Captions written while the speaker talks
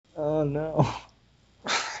Oh no.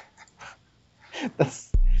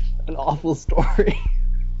 That's an awful story.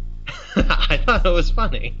 I thought it was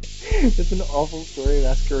funny. It's an awful story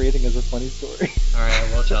masquerading as a funny story. Alright,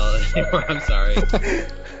 I won't tell it anymore. I'm sorry. Yeah,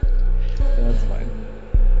 that's fine.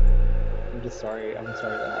 I'm just sorry. I'm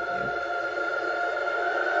sorry that happened.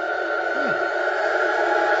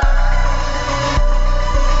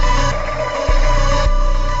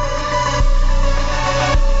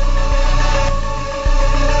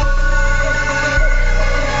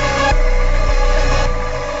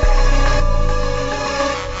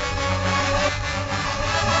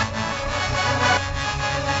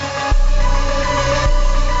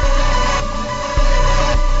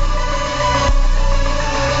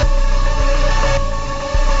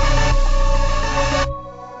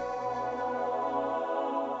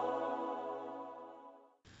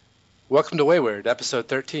 Welcome to Weyward, episode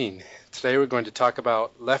 13. Today we're going to talk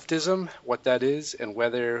about leftism, what that is, and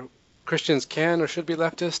whether Christians can or should be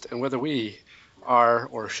leftist, and whether we are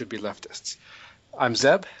or should be leftists. I'm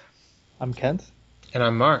Zeb. I'm Kent. And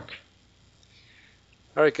I'm Mark.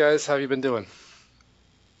 All right, guys, how have you been doing?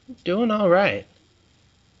 Doing all right.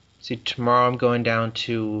 See, tomorrow I'm going down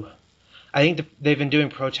to... I think they've been doing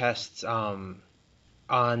protests on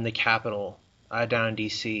the Capitol down in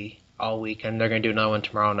D.C. all week, and they're going to do another one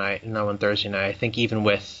tomorrow night, another one Thursday night. I think even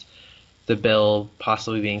with the bill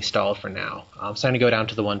possibly being stalled for now. So I'm going to go down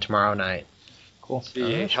to the one tomorrow night. Cool.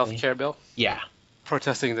 The healthcare bill? Yeah.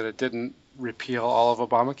 Protesting that it didn't repeal all of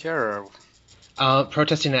Obamacare? Or...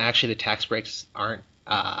 protesting that actually the tax breaks aren't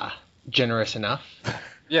generous enough.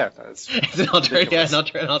 Yeah, that's it's an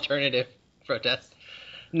alternative protest.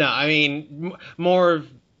 No, I mean, more of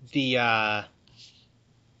the how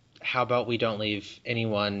about we don't leave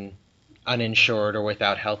anyone uninsured or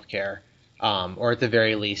without health care, or at the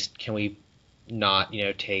very least, can we not,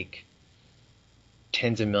 take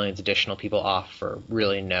tens of millions additional people off for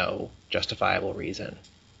really no justifiable reason?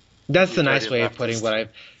 That's the nice way of putting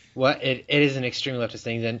what it is an extremely leftist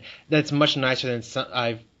thing, and that's much nicer than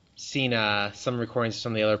I've seen some recordings of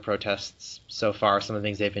some of the other protests so far, some of the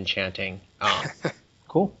things they've been chanting.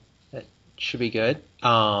 Cool. That should be good.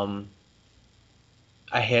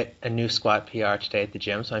 I hit a new squat PR today at the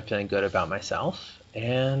gym, so I'm feeling good about myself.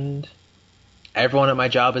 And everyone at my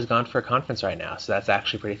job has gone for a conference right now, so that's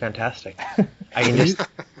actually pretty fantastic. I can just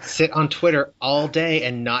sit on Twitter all day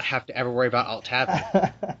and not have to ever worry about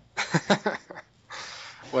alt-tabbing.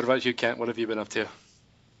 What about you, Kent? What have you been up to?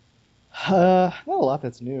 Not a lot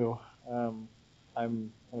that's new.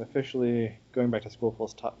 I'm officially going back to school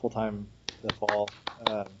full time this fall.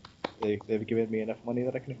 They've given me enough money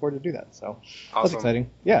that I can afford to do that, so awesome. That's exciting.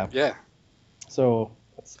 Yeah. Yeah. So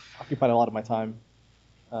that's occupied a lot of my time.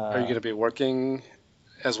 Are you going to be working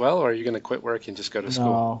as well, or are you going to quit work and just go to school?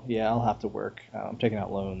 No, yeah, I'll have to work. I'm taking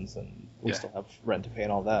out loans, and we still have rent to pay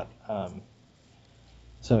and all that.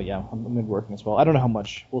 So yeah, I'm going to be working as well. I don't know how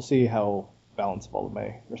much. We'll see how balance of all of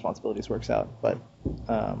my responsibilities works out, but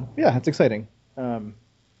yeah, it's exciting.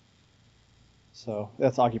 So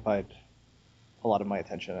that's occupied a lot of my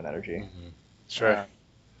attention and energy. Mm-hmm. Sure.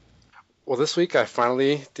 Well, this week I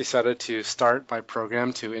finally decided to start my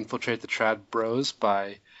program to infiltrate the trad bros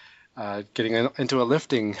by getting into a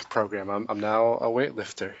lifting program. I'm now a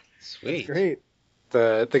weightlifter. Sweet. Great.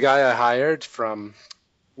 The guy I hired from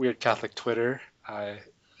Weird Catholic Twitter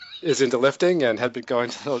is into lifting and had been going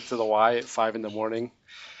to the Y at 5 a.m.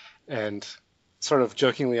 and sort of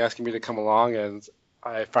jokingly asking me to come along, and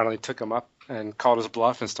I finally took him up and called his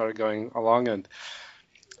bluff and started going along, and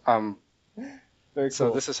Very cool.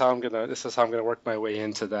 So this is how I'm gonna work my way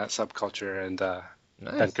into that subculture and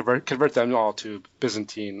Nice. and convert them all to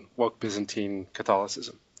woke Byzantine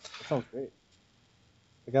Catholicism. That sounds great.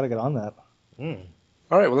 I gotta get on that.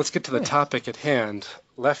 All right, well, let's get to the topic at hand,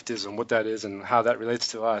 leftism, what that is and how that relates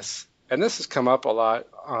to us. And this has come up a lot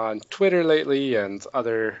on Twitter lately and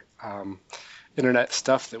other internet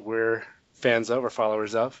stuff that we're fans of or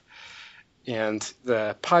followers of. And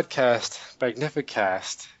the podcast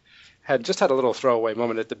Magnificast had just had a little throwaway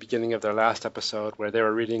moment at the beginning of their last episode where they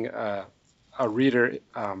were reading a reader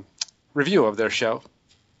review of their show,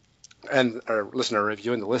 and or listener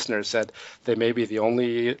review, and the listener said they may be the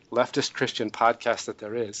only leftist Christian podcast that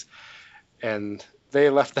there is. And they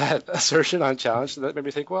left that assertion unchallenged, so that made me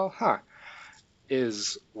think, well,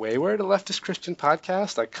 is Weyward a leftist Christian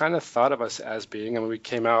podcast? I kind of thought of us as being, we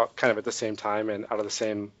came out kind of at the same time and out of the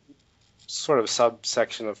same sort of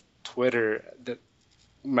subsection of Twitter that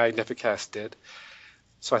Magnificast did.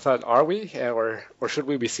 So I thought, are we, or should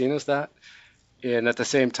we be seen as that? And at the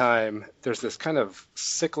same time, there's this kind of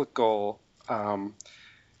cyclical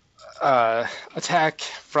attack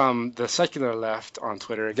from the secular left on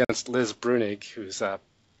Twitter against Liz Bruenig, who's a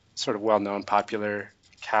sort of well-known, popular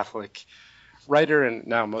Catholic writer and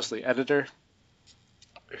now mostly editor,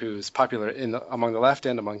 who's popular among the left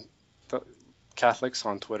and among the Catholics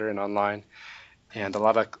on Twitter and online. And a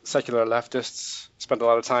lot of secular leftists spend a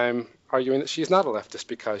lot of time arguing that she's not a leftist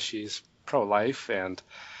because she's pro-life and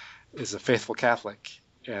is a faithful Catholic.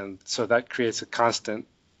 And so that creates a constant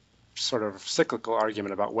sort of cyclical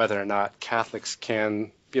argument about whether or not Catholics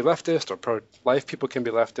can be leftist or pro-life people can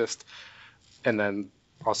be leftist. And then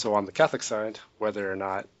also on the Catholic side, whether or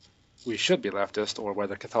not we should be leftist or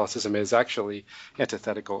whether Catholicism is actually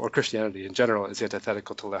antithetical, or Christianity in general is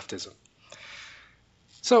antithetical to leftism.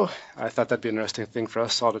 So I thought that'd be an interesting thing for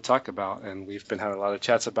us all to talk about, and we've been having a lot of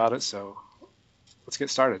chats about it, so let's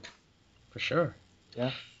get started. For sure.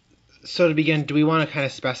 Yeah. So to begin, do we want to kind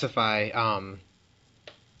of specify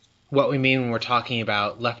what we mean when we're talking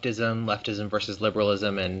about leftism versus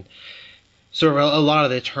liberalism, and sort of a lot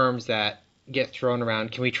of the terms that get thrown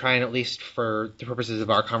around? Can we try and, at least for the purposes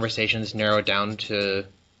of our conversations, narrow it down to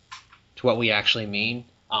what we actually mean?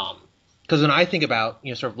 Because when I think about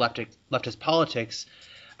sort of leftist politics,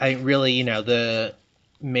 I think really the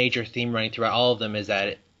major theme running throughout all of them is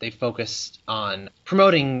that they focus on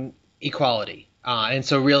promoting equality, and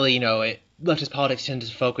so really leftist politics tend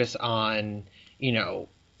to focus on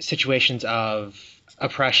situations of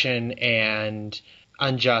oppression and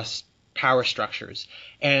unjust power structures.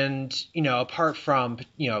 And, apart from,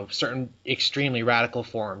 certain extremely radical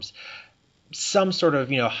forms, some sort of,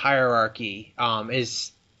 hierarchy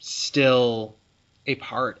is still a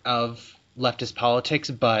part of leftist politics,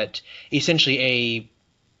 but essentially a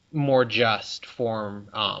more just form,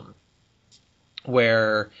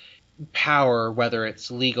 where power, whether it's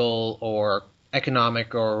legal or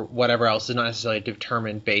economic or whatever else, is not necessarily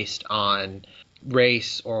determined based on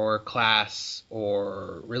race or class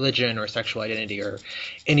or religion or sexual identity or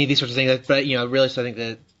any of these sorts of things. But really, so I think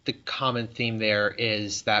that the common theme there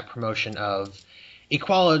is that promotion of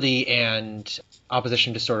equality and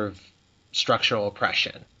opposition to sort of structural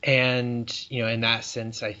oppression. And in that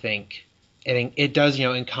sense, I think it does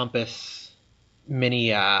encompass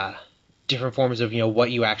many different forms of what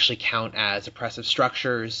you actually count as oppressive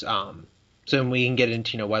structures. So we can get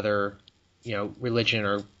into whether religion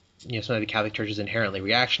or some of the Catholic Church is inherently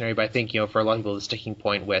reactionary, but I think for a lot of people the sticking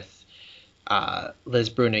point with Liz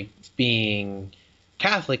Bruenig being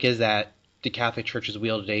Catholic is that the Catholic Church has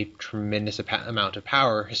wielded a tremendous amount of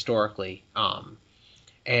power historically,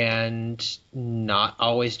 and not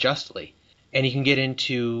always justly. And you can get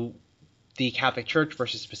into the Catholic Church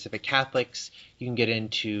versus specific Catholics. You can get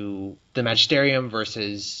into the magisterium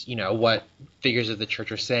versus what figures of the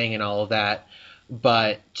church are saying and all of that.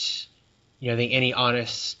 But I think any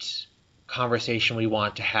honest conversation we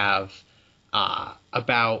want to have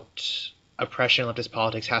about oppression in leftist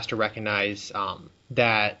politics has to recognize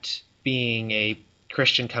that being a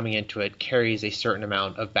Christian coming into it carries a certain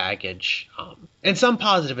amount of baggage, and some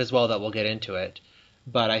positive as well that we'll get into it.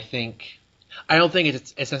 But I don't think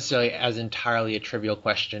it's necessarily as entirely a trivial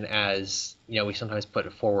question as we sometimes put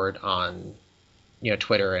it forward on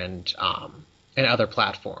Twitter and other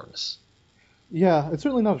platforms. Yeah, it's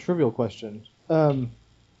certainly not a trivial question. I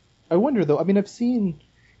wonder, though, I've seen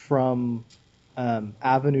from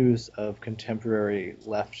avenues of contemporary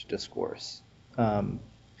left discourse,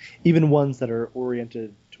 even ones that are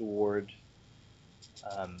oriented toward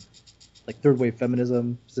like third wave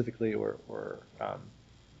feminism specifically, or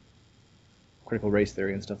critical race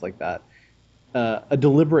theory and stuff like that, a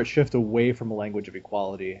deliberate shift away from a language of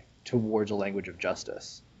equality towards a language of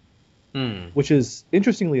justice. Which is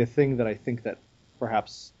interestingly a thing that I think that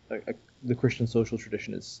perhaps the Christian social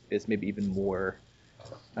tradition is maybe even more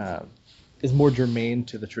is more germane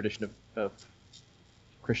to the tradition of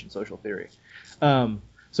Christian social theory.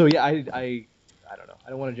 So yeah, I don't know. I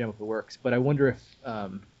don't want to jam up the works, but I wonder if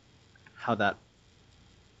how that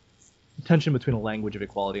tension between a language of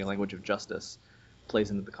equality and a language of justice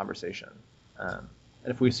plays into the conversation. And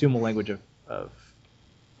if we assume a language of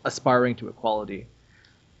aspiring to equality,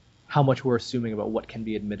 how much we're assuming about what can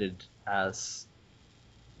be admitted as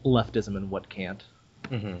leftism and what can't.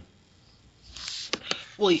 Mm-hmm.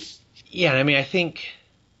 Well, yeah, I think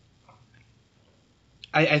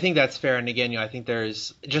that's fair. And again, I think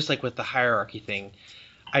there's, just like with the hierarchy thing,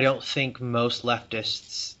 I don't think most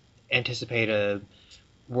leftists anticipate a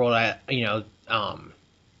world. I think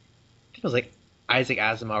it was like Isaac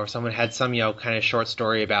Asimov or someone had some kind of short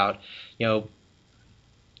story about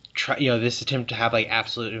this attempt to have like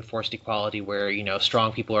absolute enforced equality where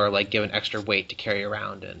strong people are like given extra weight to carry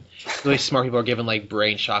around, and really smart people are given like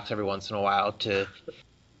brain shocks every once in a while to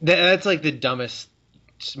That's like the dumbest,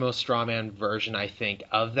 most strawman version, I think,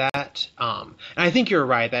 of that. And I think you're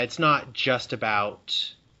right that it's not just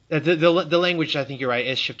about the language. I think you're right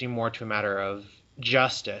is shifting more to a matter of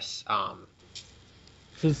justice.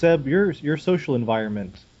 So Zeb, your social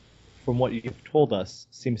environment, from what you've told us,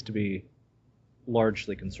 seems to be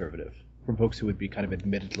largely conservative, from folks who would be kind of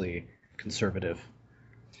admittedly conservative.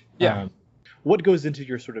 Yeah. What goes into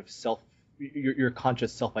your sort of your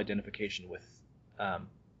conscious self-identification with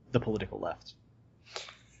the political left?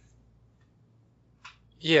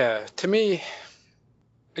 Yeah, to me,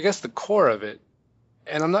 I guess the core of it,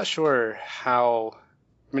 and I'm not sure how.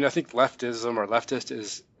 I mean, I think leftism or leftist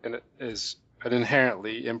is an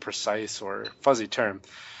inherently imprecise or fuzzy term,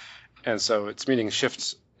 and so its meaning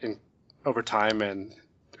shifts over time and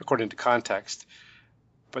according to context.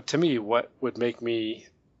 But to me, what would make me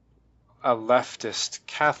a leftist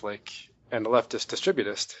Catholic and a leftist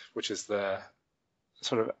distributist, which is the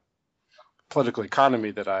sort of political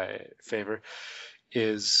economy that I favor,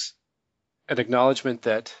 is an acknowledgement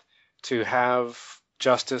that to have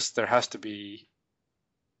justice, there has to be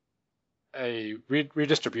a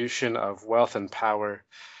redistribution of wealth and power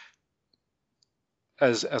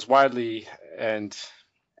as widely and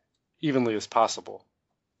evenly as possible,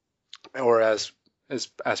 or as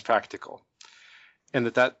practical, and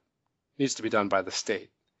that needs to be done by the state.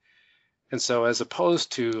 And so, as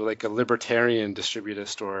opposed to like a libertarian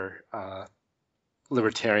distributist or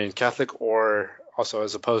libertarian Catholic, or also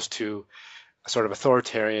as opposed to a sort of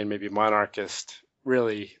authoritarian, maybe monarchist,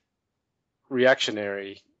 really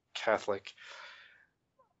reactionary Catholic,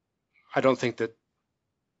 I don't think that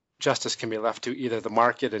justice can be left to either the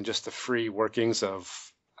market and just the free workings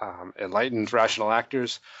of enlightened rational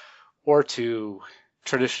actors, or to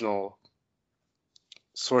traditional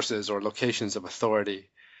sources or locations of authority.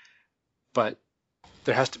 But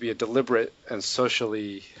there has to be a deliberate and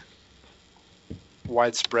socially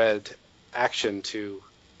widespread action to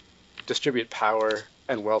distribute power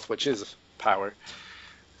and wealth, which is power,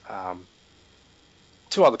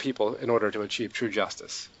 to all the people in order to achieve true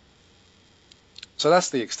justice. So that's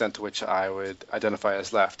the extent to which I would identify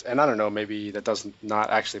as left. And I don't know, maybe that does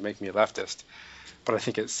not actually make me a leftist, but I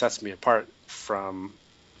think it sets me apart from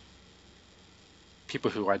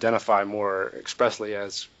people who identify more expressly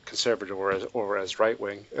as conservative or as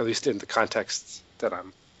right-wing, at least in the contexts that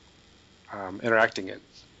I'm interacting in.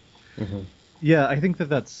 Mm-hmm. Yeah, I think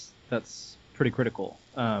that's pretty critical.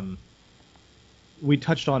 We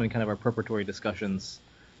touched on in kind of our preparatory discussions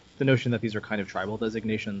the notion that these are kind of tribal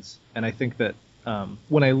designations, and I think that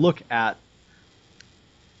when I look at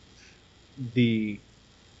the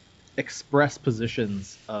express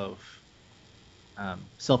positions of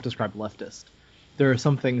self-described leftist, there are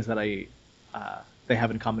some things that they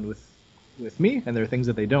have in common with me, and there are things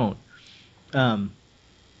that they don't. But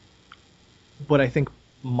I think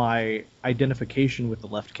my identification with the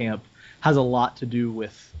left camp has a lot to do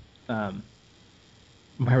with my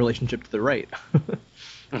relationship to the right,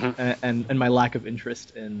 mm-hmm. and my lack of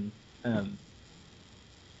interest in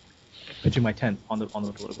pitching my tent on the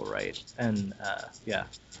political right, and yeah.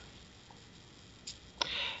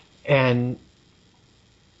 And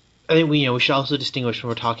I think we should also distinguish when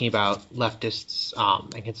we're talking about leftists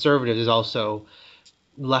and conservatives is also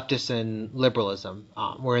leftists and liberalism.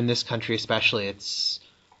 Where in this country, especially, it's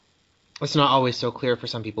not always so clear for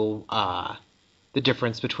some people the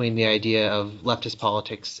difference between the idea of leftist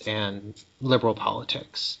politics and liberal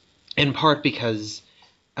politics. In part because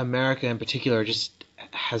America, in particular, just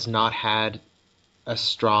has not had a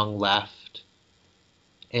strong left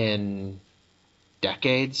in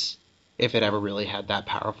decades, if it ever really had that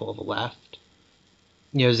powerful of a left.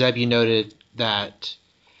 Zeb, you noted that,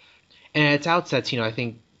 and at its outsets, I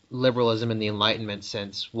think liberalism in the Enlightenment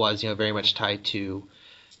sense was, very much tied to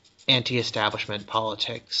anti-establishment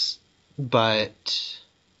politics. But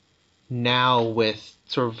now with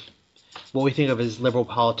sort of what we think of as liberal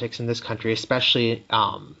politics in this country, especially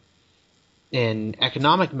in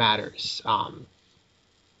economic matters,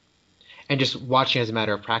 and just watching as a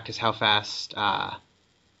matter of practice how fast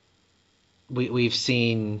we've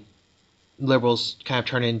seen liberals kind of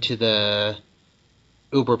turn into the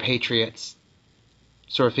uber patriots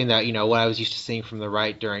sort of thing that, what I was used to seeing from the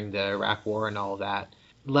right during the Iraq War and all of that.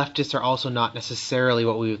 Leftists are also not necessarily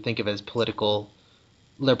what we would think of as political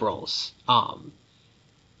liberals,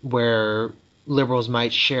 where liberals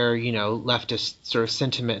might share, leftist sort of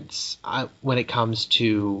sentiments when it comes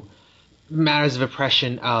to matters of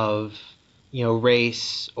oppression of,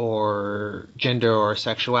 race or gender or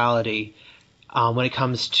sexuality. When it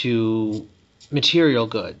comes to material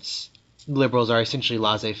goods, liberals are essentially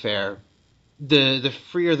laissez-faire the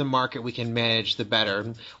freer the market we can manage, the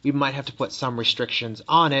better. We might have to put some restrictions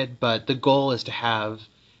on it, but the goal is to have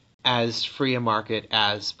as free a market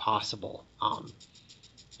as possible.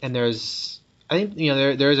 And I think,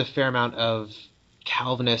 there is a fair amount of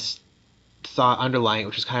Calvinist thought underlying it,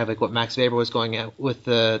 which is kind of like what Max Weber was going at with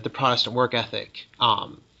the Protestant work ethic.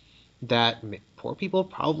 That poor people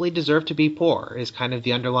probably deserve to be poor is kind of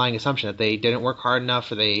the underlying assumption, that they didn't work hard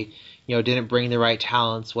enough, or they didn't bring the right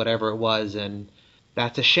talents, whatever it was, and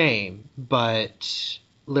that's a shame. But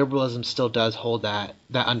liberalism still does hold that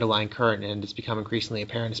underlying current, and it's become increasingly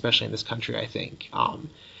apparent, especially in this country, I think. I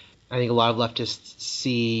think a lot of leftists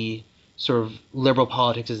see sort of liberal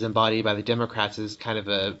politics as embodied by the Democrats as kind of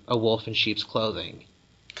a wolf in sheep's clothing.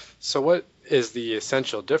 So what is the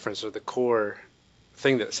essential difference, or the core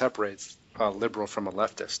thing that separates a liberal from a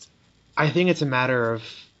leftist? I think it's a matter of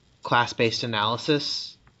class-based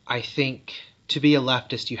analysis. I think to be a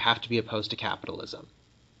leftist, you have to be opposed to capitalism.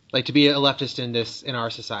 Like, to be a leftist in our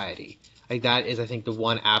society, like, that is, I think, the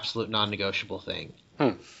one absolute non-negotiable thing.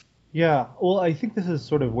 Yeah, well, I think this is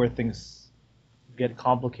sort of where things get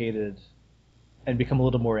complicated and become a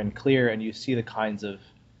little more unclear, and you see the kinds of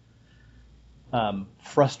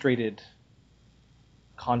frustrated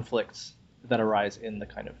conflicts that arise in the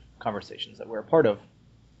kind of conversations that we're a part of,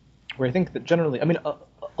 where I think that generally, I mean,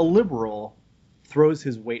 a liberal throws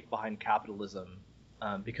his weight behind capitalism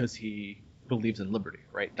because he believes in liberty,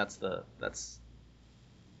 right?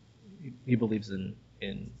 He believes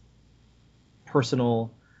in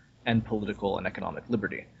personal and political and economic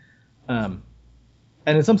liberty. And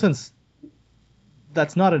in some sense,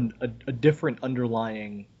 that's not a different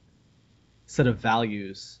underlying set of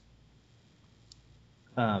values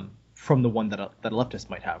from the one that a leftist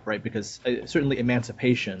might have, right? Because certainly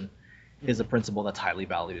emancipation is a principle that's highly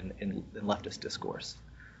valued in leftist discourse.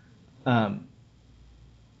 But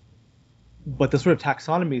the sort of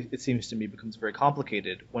taxonomy, it seems to me, becomes very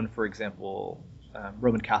complicated when, for example,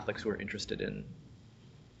 Roman Catholics who are interested in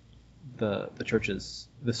the church's,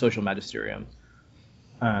 the social magisterium,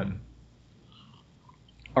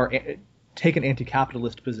 take an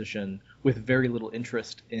anti-capitalist position with very little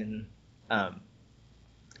interest in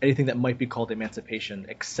anything that might be called emancipation,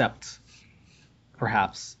 except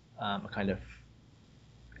perhaps a kind of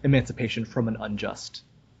emancipation from an unjust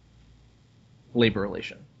labor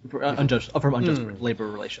relation, from unjust labor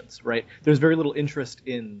relations, right? There's very little interest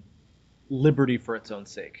in liberty for its own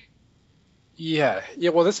sake. Yeah.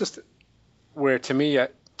 Well, this is where to me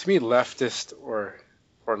leftist or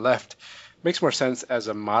left makes more sense as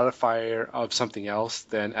a modifier of something else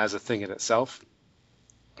than as a thing in itself.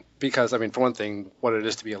 Because, I mean, for one thing, what it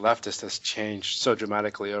is to be a leftist has changed so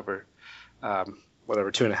dramatically over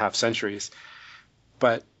 2.5 centuries.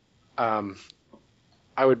 But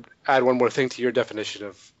I would add one more thing to your definition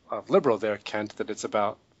of liberal there, Kent, that it's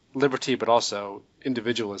about liberty, but also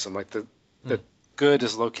individualism. Like the good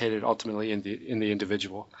is located ultimately in the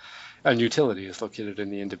individual, and utility is located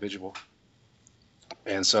in the individual.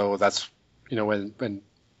 And so that's, when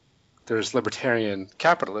there's libertarian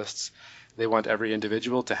capitalists, they want every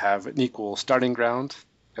individual to have an equal starting ground,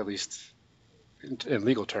 at least in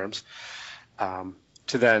legal terms,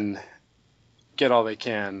 to then get all they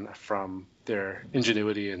can from their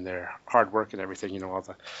ingenuity and their hard work and everything, all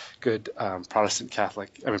the good Protestant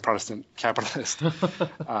capitalist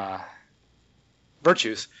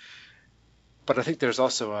virtues. But I think there's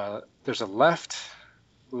also there's a left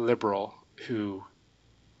liberal who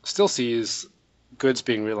still sees goods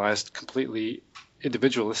being realized completely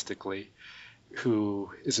individualistically, who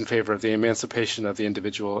is in favor of the emancipation of the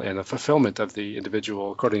individual and the fulfillment of the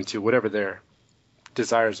individual according to whatever their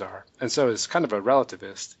desires are. And so it's kind of a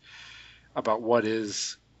relativist about what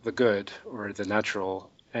is the good or the natural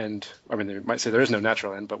end. I mean, they might say there is no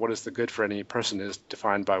natural end, but what is the good for any person is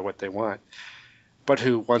defined by what they want, but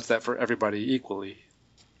who wants that for everybody equally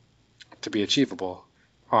to be achievable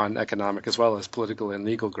on economic as well as political and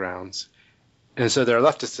legal grounds. And so they're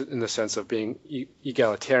leftists in the sense of being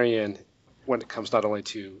egalitarian when it comes not only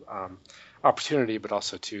to opportunity, but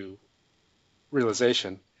also to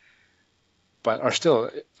realization, but are still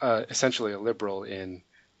essentially a liberal in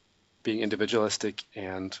being individualistic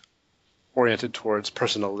and oriented towards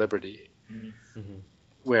personal liberty. Mm-hmm.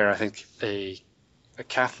 Where I think a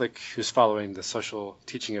Catholic who's following the social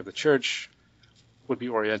teaching of the church would be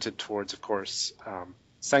oriented towards, of course,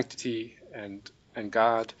 sanctity and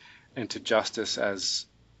God, and to justice as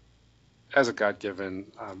a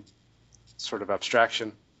God-given sort of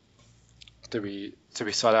abstraction to be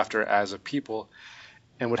sought after as a people,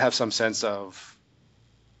 and would have some sense of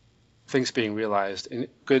things being realized,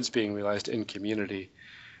 goods being realized in community,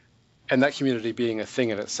 and that community being a thing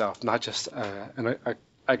in itself, not just an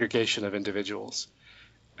aggregation of individuals.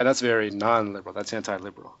 And that's very non-liberal. That's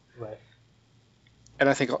anti-liberal. Right. And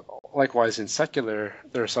I think likewise in secular,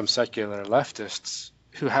 there are some secular leftists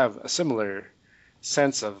who have a similar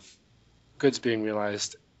sense of goods being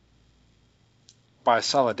realized by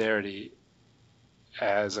solidarity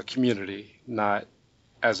as a community, not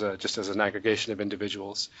as just as an aggregation of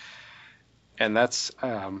individuals. And that's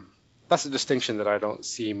a distinction that I don't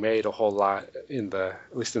see made a whole lot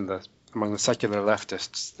among the secular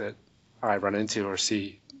leftists that I run into or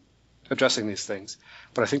see addressing these things.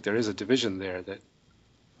 But I think there is a division there that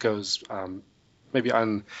goes maybe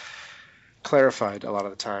unclarified a lot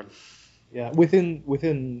of the time. Yeah,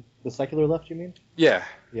 within the secular left, you mean? Yeah.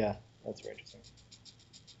 Yeah, that's very interesting.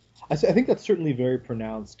 I think that's certainly very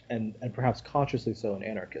pronounced and perhaps consciously so in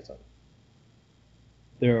anarchism.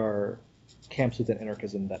 There are camps within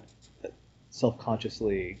anarchism that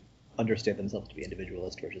self-consciously understand themselves to be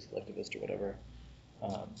individualist versus collectivist or whatever.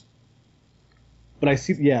 But I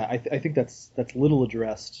see, yeah, I think that's little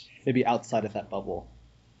addressed, maybe outside of that bubble.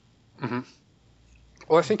 Mm-hmm.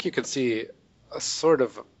 Well, I think you could see a sort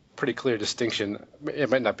of pretty clear distinction. It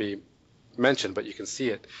might not be mentioned, but you can see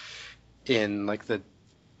it in like the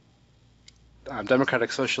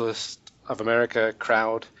Democratic Socialist of America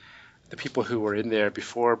crowd, the people who were in there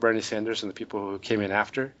before Bernie Sanders and the people who came in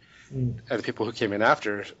after, and the people who came in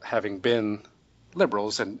after having been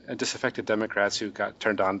liberals and disaffected Democrats who got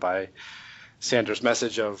turned on by Sanders'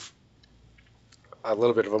 message of a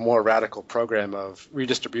little bit of a more radical program of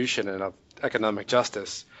redistribution and of economic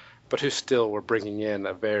justice, but who still were bringing in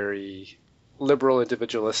a very liberal,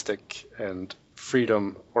 individualistic, and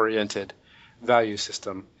freedom-oriented value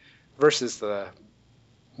system versus the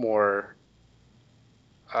more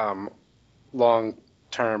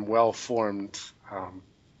long-term, well-formed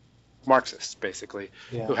Marxists, basically,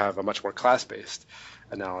 who have a much more class-based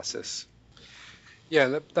analysis.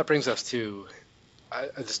 Yeah, that brings us to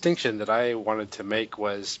a distinction that I wanted to make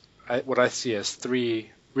was what I see as three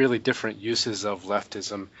really different uses of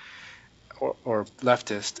leftism or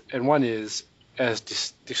leftist. And one is as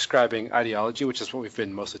describing ideology, which is what we've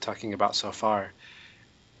been mostly talking about so far.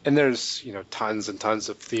 And there's, tons and tons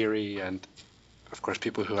of theory and, of course,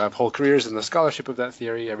 people who have whole careers in the scholarship of that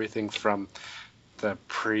theory, everything from the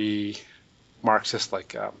pre-Marxist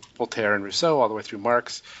like Voltaire and Rousseau all the way through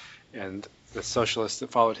Marx and the socialists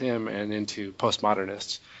that followed him and into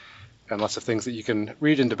postmodernists and lots of things that you can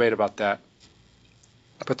read and debate about that.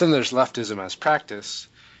 But then there's leftism as practice,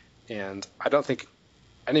 and I don't think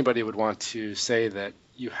anybody would want to say that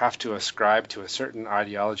you have to ascribe to a certain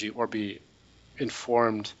ideology or be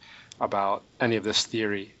informed about any of this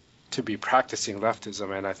theory to be practicing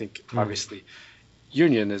leftism. And I think obviously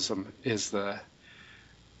unionism is the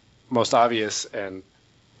most obvious and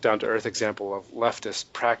down-to-earth example of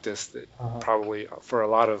leftist practice that probably for a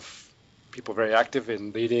lot of people very active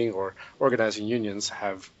in leading or organizing unions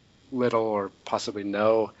have little or possibly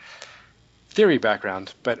no theory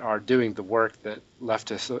background, but are doing the work that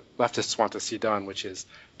leftists want to see done, which is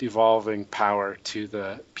devolving power to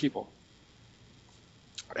the people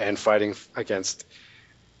and fighting against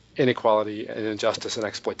inequality and injustice and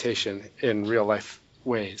exploitation in real life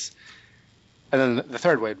ways. And then the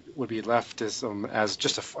third way would be leftism as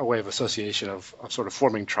just a way of association of sort of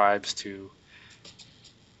forming tribes to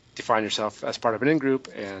define yourself as part of an in-group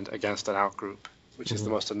and against an out-group, which is the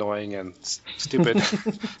most annoying and stupid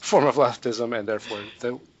form of leftism and therefore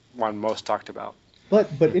the one most talked about. But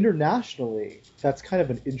internationally, that's kind of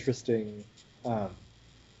an interesting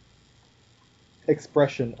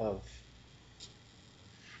expression of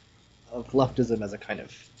leftism as a kind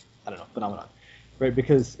of, phenomenon. Right,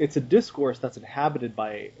 because it's a discourse that's inhabited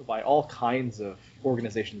by all kinds of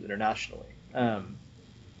organizations internationally.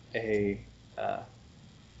 A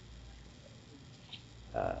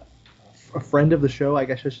friend of the show, I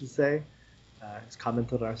guess I should say, has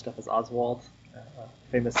commented on our stuff as Oswald,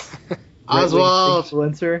 famous Oswald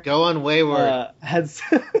influencer. Go on Weyward. Had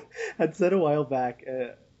said a while back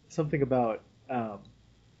something about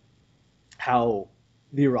how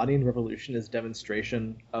the Iranian Revolution is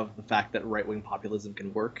demonstration of the fact that right-wing populism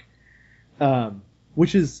can work,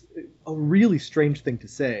 which is a really strange thing to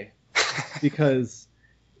say, because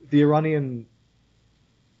the Iranian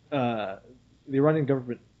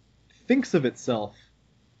government thinks of itself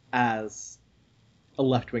as a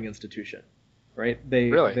left-wing institution, right?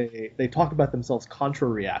 They talk about themselves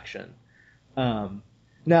contra-reaction.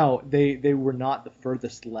 Now they were not the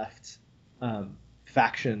furthest left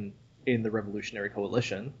faction in the Revolutionary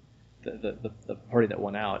Coalition, the party that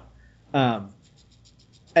won out,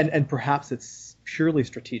 and perhaps it's purely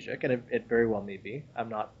strategic, and it very well may be. I'm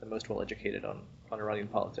not the most well educated on Iranian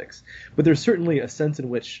politics, but there's certainly a sense in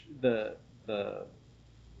which the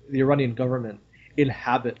Iranian government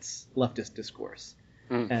inhabits leftist discourse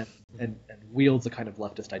and wields a kind of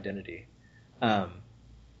leftist identity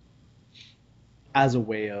as a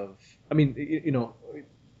way of, I mean,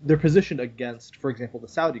 they're positioned against, for example, the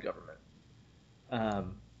Saudi government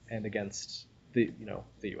and against the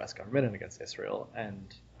U.S. government and against Israel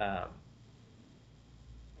and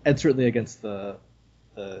certainly against the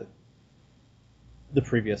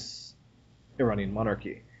previous Iranian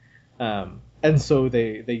monarchy. And so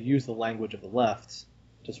they use the language of the left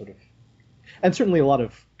to sort of, and certainly a lot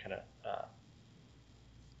of kind of,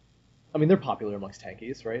 I mean, they're popular amongst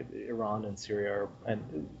tankies, right? Iran and Syria,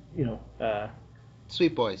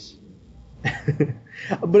 Sweet boys.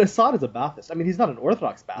 But Assad is a Ba'athist. I mean, he's not an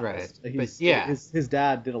Orthodox Ba'athist. Right. His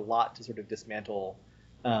dad did a lot to sort of dismantle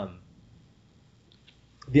the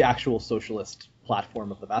actual socialist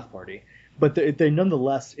platform of the Ba'ath Party. But they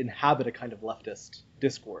nonetheless inhabit a kind of leftist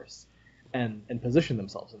discourse and position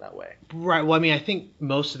themselves in that way. Right. Well, I mean, I think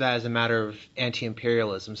most of that is a matter of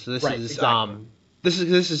anti-imperialism. So this is exactly. This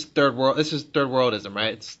is third world. This is third worldism,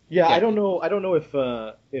 right? I don't know if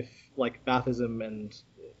like Baathism and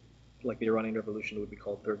like the Iranian Revolution would be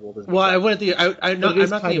called third worldism. Well, I wouldn't think. I'm not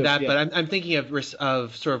thinking of that, yeah. but I'm thinking of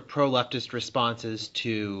sort of pro-leftist responses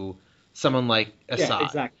to someone like Assad. Yeah,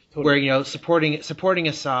 exactly. Totally. Where supporting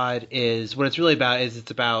Assad is what it's really about.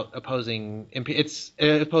 It's about opposing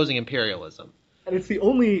imperialism. And it's the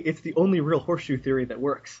only real horseshoe theory that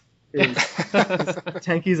works. Is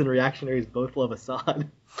tankies and reactionaries both love Assad.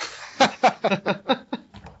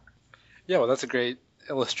 Yeah, well, that's a great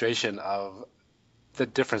illustration of the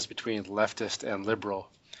difference between leftist and liberal,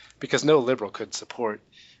 because no liberal could support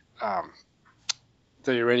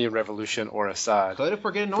the Iranian Revolution or Assad. Could if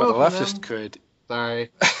we're getting but oil the from leftist them. Could. Sorry.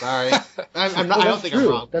 I'm not. Well, I don't think I'm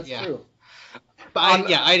wrong. That's yeah. true. But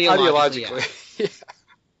ideologically. Yeah.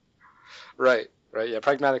 Right. Yeah,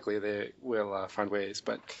 pragmatically they will find ways,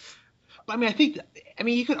 but I mean,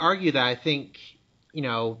 you could argue that I think,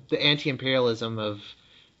 the anti-imperialism of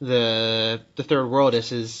the third world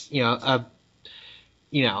is a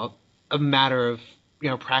matter of,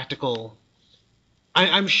 practical.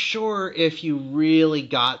 I'm sure if you really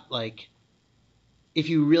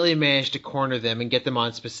managed to corner them and get them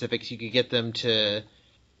on specifics, you could get them to,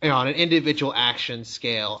 on an individual action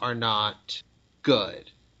scale are not good.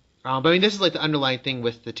 But I mean, this is like the underlying thing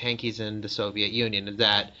with the tankies in the Soviet Union, is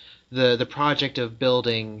that the project of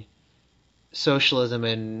building socialism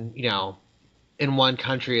in one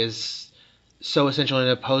country is so essential, and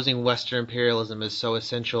opposing Western imperialism is so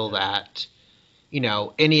essential that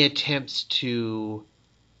any attempts to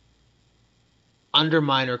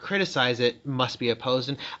undermine or criticize it must be opposed.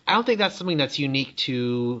 And I don't think that's something that's unique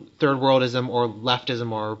to third worldism or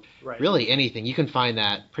leftism or really anything. You can find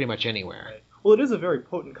that pretty much anywhere. Right. Well, it is a very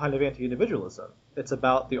potent kind of anti-individualism. It's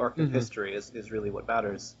about the arc of history is really what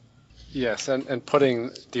matters. Yes, and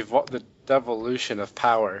putting the devolution of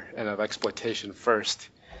power and of exploitation first,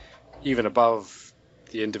 even above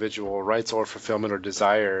the individual rights or fulfillment or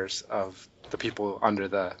desires of the people under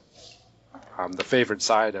the favored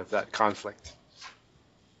side of that conflict.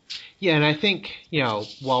 Yeah, and I think,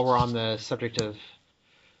 while we're on the subject of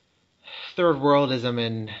third worldism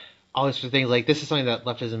and all these sort of things, like this is something that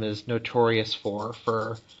leftism is notorious for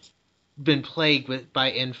been plagued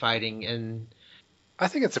by infighting, and I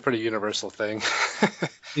think it's a pretty universal thing.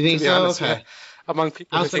 You think so? Honest, okay. Yeah. Among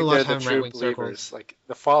people who think they're the true believers, circles. like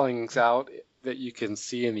the fallings out that you can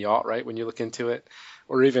see in the alt-right when you look into it,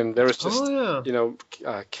 or even there was just,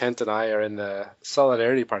 Kent and I are in the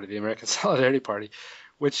Solidarity Party, the American Solidarity Party,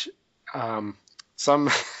 which some,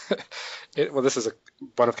 this is a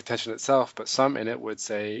bone of contention itself, but some in it would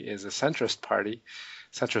say is a centrist party,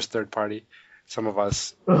 centrist third party. Some of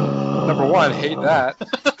us, number one, hate that.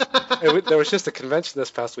 There was just a convention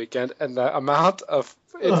this past weekend, and the amount of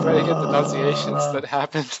infighting and denunciations that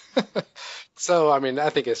happened. So, I mean, I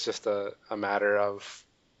think it's just a matter of,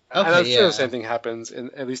 and I'm sure the same thing happens,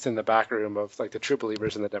 at least in the back room of like the true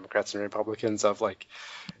believers in the Democrats and Republicans of like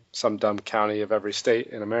some dumb county of every state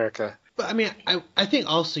in America. But I mean, I think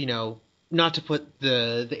also, not to put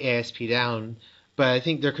the ASP down, but I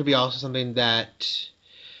think there could be also something that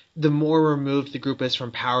the more removed the group is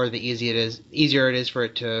from power, the easier it is for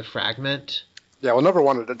it to fragment. Yeah, well, number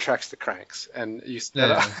one, it attracts the cranks, and you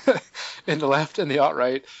in the left and the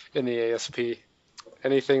alt-right in the ASP,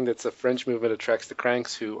 anything that's a fringe movement attracts the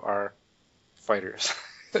cranks who are fighters.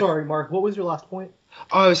 Sorry, Mark, what was your last point?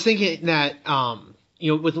 Oh, I was thinking that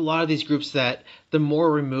with a lot of these groups, that the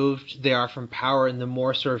more removed they are from power and the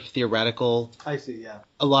more sort of theoretical I see, yeah.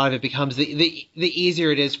 a lot of it becomes, the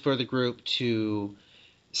easier it is for the group to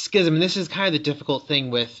schism. And this is kind of the difficult thing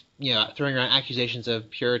with throwing around accusations of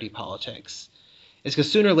purity politics, is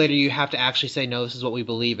because sooner or later you have to actually say, no, this is what we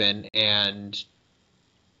believe in, and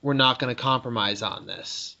we're not going to compromise on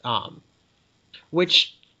this.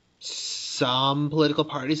 Which some political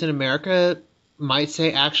parties in America might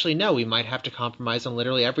say, actually, no, we might have to compromise on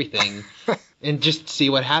literally everything and just see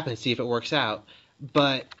what happens, see if it works out.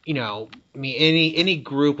 But, I mean, any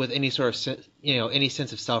group with any sort of, any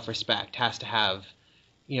sense of self-respect has to have,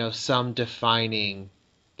 some defining,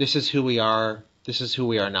 this is who we are, this is who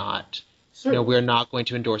we are not. Certainly. We're not going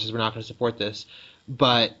to endorse this, we're not going to support this.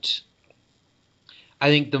 But I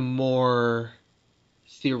think the more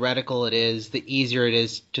theoretical it is, the easier it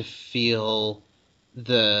is to feel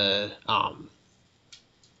the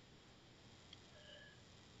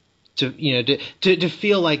to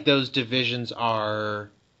feel like those divisions are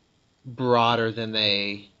broader than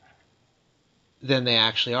they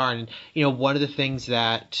actually are. And one of the things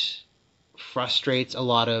that frustrates a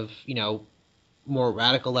lot of more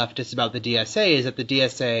radical leftists about the DSA is that the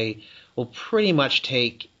DSA will pretty much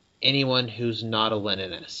take anyone who's not a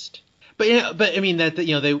Leninist. But I mean that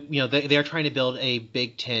they are trying to build a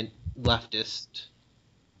big tent leftist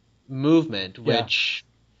movement, which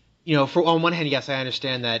for on one hand, yes, I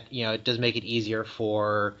understand that it does make it easier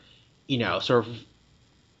for sort of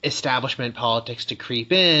establishment politics to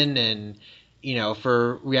creep in, and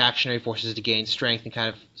for reactionary forces to gain strength and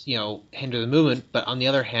kind of hinder the movement. But on the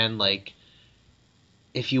other hand, like,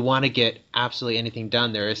 if you want to get absolutely anything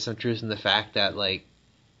done, there is some truth in the fact that like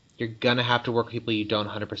you're gonna have to work with people you don't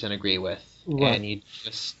 100% agree with, right. And you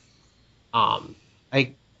just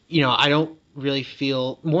I don't really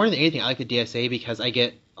feel, more than anything, I like the DSA because I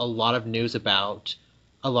get a lot of news about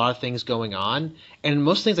a lot of things going on, and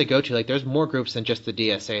most things I go to, like, there's more groups than just the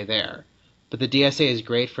DSA there. But the DSA is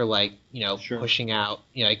great for like Sure. pushing out,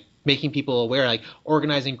 like making people aware, like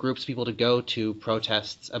organizing groups, people to go to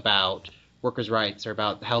protests about workers' rights or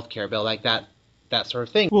about the healthcare bill, like that sort of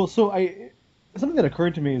thing. Well, so something that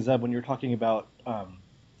occurred to me is that when you're talking about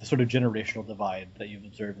the sort of generational divide that you've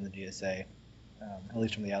observed in the DSA, at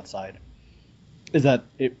least from the outside, is that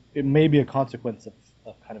it may be a consequence of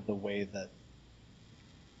kind of the way that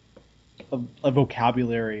a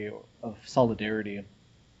vocabulary of solidarity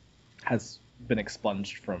has been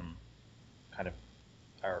expunged from kind of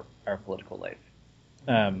our political life.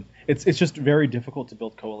 It's just very difficult to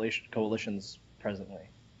build coalitions presently,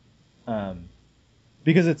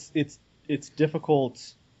 because it's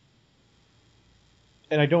difficult,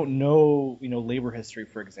 and I don't know labor history,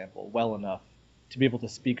 for example, well enough to be able to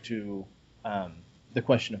speak to the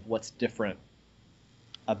question of what's different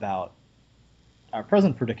about our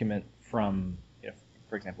present predicament from,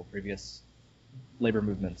 for example, previous labor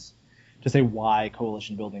movements, to say why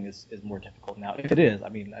coalition building is more difficult now. If it is, I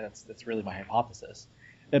mean, that's really my hypothesis.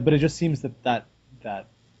 But it just seems that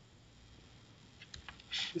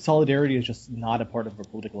solidarity is just not a part of our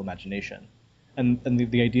political imagination. And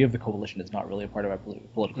the idea of the coalition is not really a part of our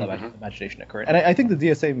political imagination at current. And I think the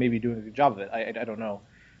DSA may be doing a good job of it. I don't know.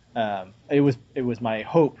 It was my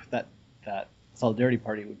hope that Solidarity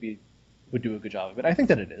Party would do a good job of it. I think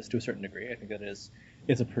that it is, to a certain degree. I think that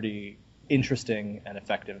it's a pretty interesting and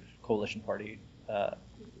effective coalition party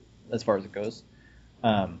as far as it goes.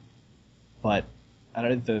 But I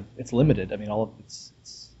don't think it's limited. I mean, all of it's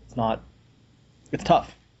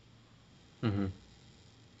tough. Mm-hmm.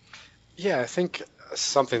 Yeah, I think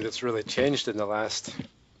something that's really changed in the last,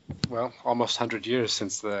 almost 100 years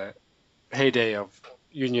since the heyday of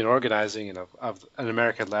union organizing and of an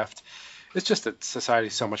American left, it's just that society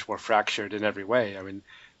is so much more fractured in every way. I mean,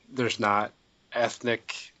 there's not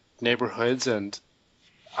ethnic neighborhoods and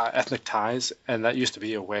ethnic ties, and that used to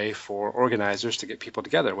be a way for organizers to get people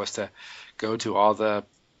together, was to go to all the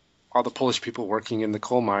Polish people working in the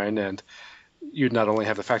coal mine, and you'd not only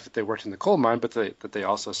have the fact that they worked in the coal mine, but that they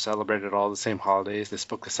also celebrated all the same holidays. They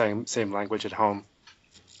spoke the same language at home.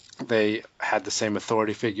 They had the same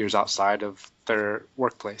authority figures outside of their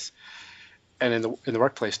workplace. And in the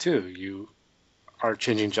workplace too, you are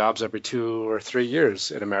changing jobs every 2 or 3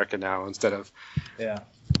 years in America now, instead of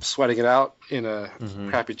sweating it out in a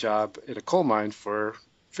crappy job in a coal mine for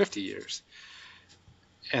 50 years.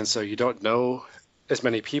 And so you don't know as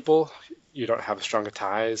many people. You don't have stronger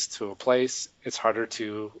ties to a place. It's harder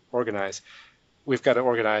to organize. We've got to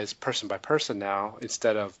organize person by person now,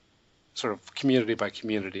 instead of sort of community by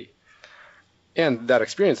community. And that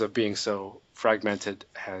experience of being so fragmented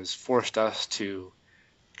has forced us to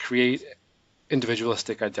create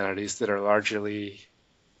individualistic identities that are largely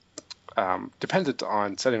dependent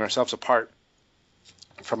on setting ourselves apart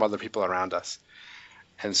from other people around us.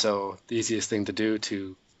 And so the easiest thing to do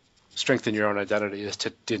to strengthen your own identity is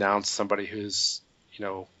to denounce somebody who's,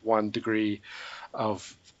 1 degree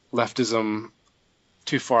of leftism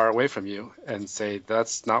too far away from you and say,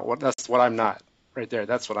 that's what I'm not. Right there,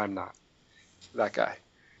 that's what I'm not. That guy.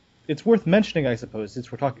 It's worth mentioning, I suppose,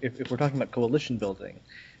 if we're talking about coalition building,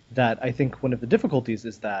 that I think one of the difficulties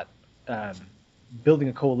is that building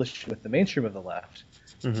a coalition with the mainstream of the left,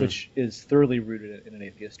 which is thoroughly rooted in an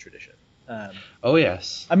atheist tradition. Oh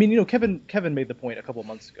yes. I mean, Kevin made the point a couple of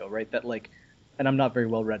months ago, right? That and I'm not very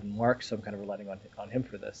well read in Marx, so I'm kind of relying on him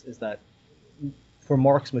for this. Is that for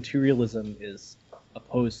Marx, materialism is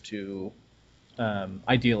opposed to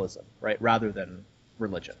idealism, right? Rather than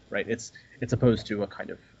religion, right? It's opposed to a kind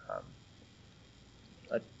of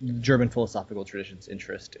a German philosophical tradition's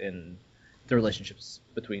interest in the relationships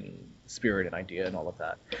between spirit and idea and all of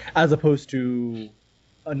that, as opposed to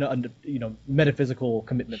metaphysical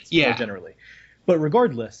commitments more generally. But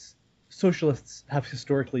regardless, socialists have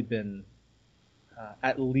historically been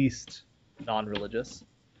at least non-religious,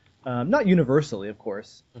 not universally, of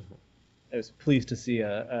course. I was pleased to see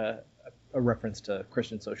a reference to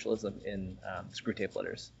Christian socialism in Screwtape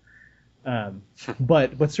Letters.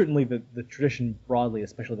 But certainly the tradition broadly,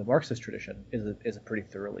 especially the Marxist tradition, is a pretty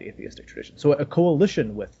thoroughly atheistic tradition. So a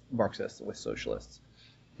coalition with Marxists, with socialists,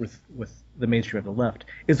 with the mainstream of the left,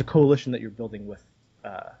 is a coalition that you're building with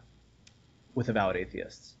avowed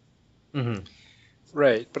atheists. Mm-hmm.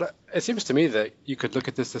 Right, but it seems to me that you could look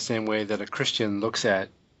at this the same way that a Christian looks at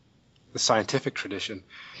the scientific tradition.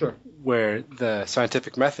 Sure. Where the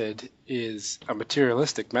scientific method is a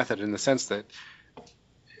materialistic method in the sense that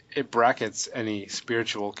it brackets any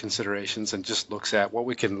spiritual considerations and just looks at what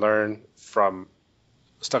we can learn from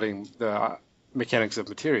studying the mechanics of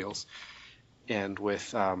materials. And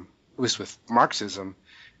with, at least with Marxism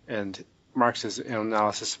and Marx's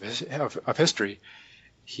analysis of history,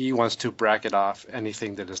 he wants to bracket off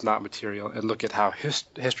anything that is not material and look at how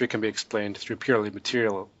history can be explained through purely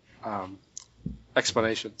material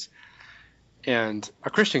explanations. And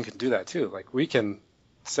a Christian can do that too. Like, we can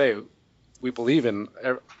say we believe in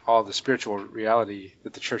all the spiritual reality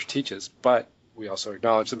that the church teaches, but we also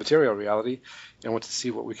acknowledge the material reality and want to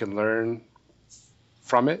see what we can learn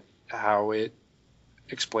from it, how it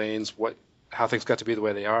explains how things got to be the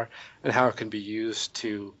way they are, and how it can be used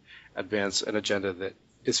to advance an agenda that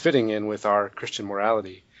is fitting in with our Christian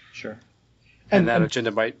morality. Sure. And that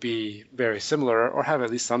agenda might be very similar or have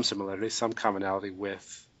at least some similarity, some commonality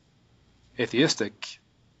with atheistic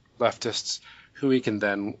leftists who we can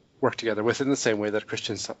then work together with in the same way that a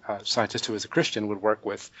Christian scientist who is a Christian would work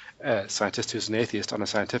with a scientist who's an atheist on a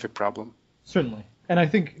scientific problem. Certainly. And I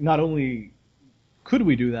think not only could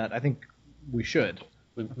we do that, I think we should.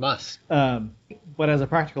 We must. But as a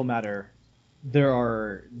practical matter, there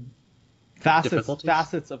are facets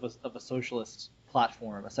of a socialist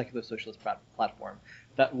platform, a secular socialist platform,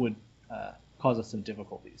 that would cause us some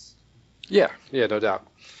difficulties. Yeah, no doubt.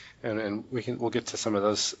 And we'll get to some of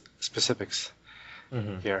those specifics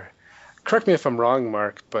here. Correct me if I'm wrong,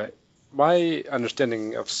 Mark, but my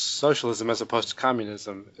understanding of socialism as opposed to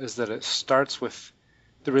communism is that it starts with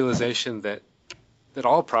the realization that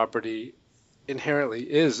all property inherently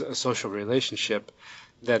is a social relationship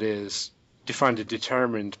that is defined and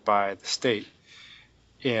determined by the state,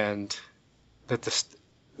 and that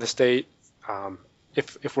the state,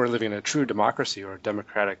 if we're living in a true democracy or a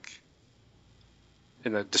democratic,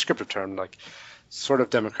 in a descriptive term, like sort of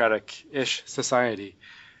democratic-ish society,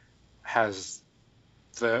 has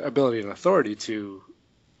the ability and authority to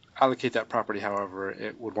allocate that property however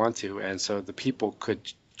it would want to, and so the people could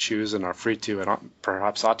choose and are free to and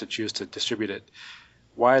perhaps ought to choose to distribute it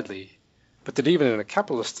widely. But that even in a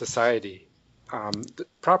capitalist society, the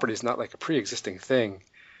property is not like a pre-existing thing.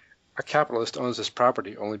 A capitalist owns this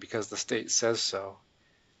property only because the state says so.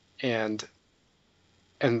 And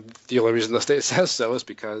the only reason the state says so is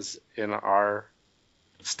because in our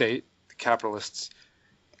state, the capitalists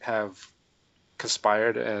have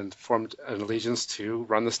conspired and formed an allegiance to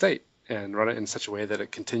run the state and run it in such a way that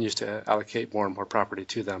it continues to allocate more and more property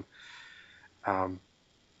to them.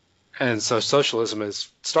 And so socialism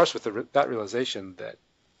starts with that realization that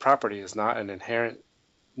property is not an inherent,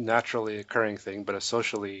 naturally occurring thing, but a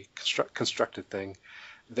socially constructed thing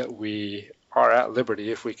that we are at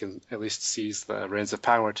liberty, if we can at least seize the reins of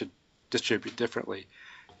power, to distribute differently.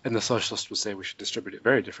 And the socialists would say we should distribute it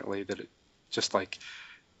very differently, that it just like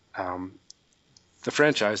the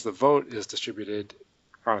franchise, the vote is distributed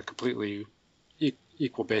on a completely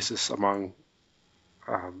equal basis among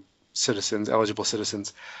citizens, eligible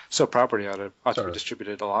citizens. So property ought to Sort be of.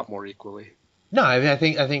 distributed a lot more equally. No, I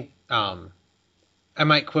think I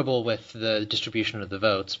might quibble with the distribution of the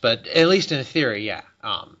votes, but at least in theory, yeah.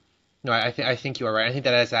 No, I think you are right. I think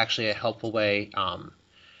that is actually a helpful way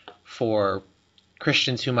for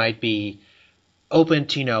Christians who might be open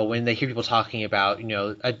to, when they hear people talking about,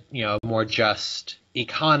 a more just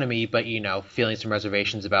economy, but, feeling some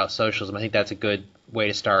reservations about socialism. I think that's a good way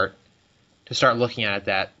to start looking at it,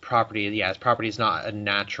 that property, property is not a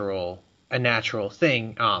natural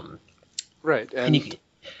thing. Right, And and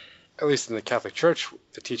at least in the Catholic Church,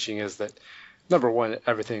 the teaching is that, number one,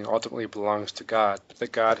 everything ultimately belongs to God, but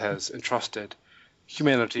that God has entrusted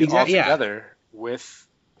humanity altogether with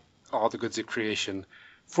all the goods of creation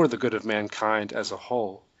for the good of mankind as a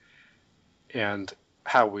whole. And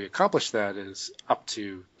how we accomplish that is up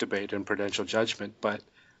to debate and prudential judgment, but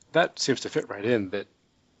that seems to fit right in,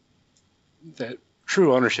 that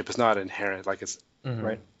true ownership is not inherent, like it's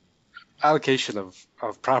Right. allocation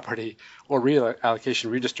of property or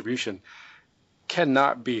reallocation, redistribution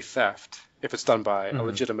cannot be theft if it's done by a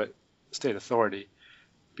legitimate state authority,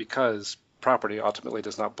 because property ultimately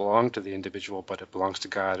does not belong to the individual, but it belongs to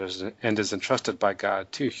God and is entrusted by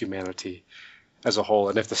God to humanity as a whole.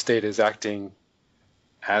 And if the state is acting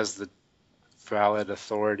as the valid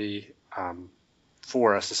authority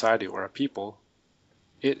for a society or a people,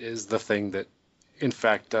 it is the thing that in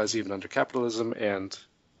fact does, even under capitalism and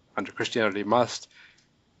under Christianity, must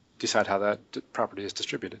decide how that property is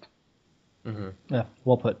distributed. Yeah,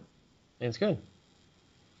 well put. It's good.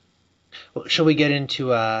 Well, should we get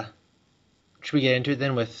into it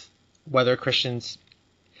then with whether Christians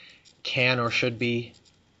can or should be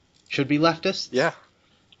leftists? Yeah.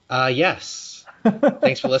 Yes.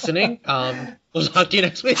 Thanks for listening. We'll talk to you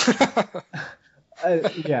next week.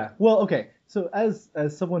 Yeah. Well, okay. So as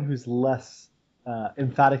someone who's less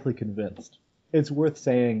emphatically convinced, it's worth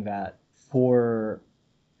saying that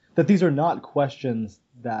these are not questions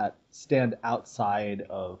that stand outside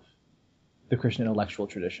of the Christian intellectual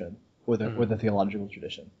tradition or the theological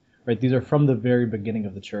tradition, right? These are from the very beginning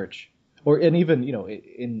of the church, and even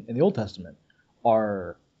in the Old Testament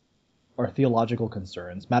are theological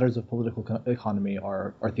concerns. Matters of political economy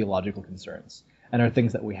are theological concerns and are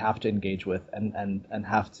things that we have to engage with and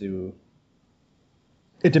have to.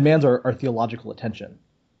 It demands our theological attention.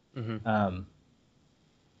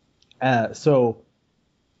 So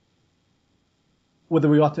whether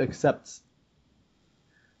we ought to accept,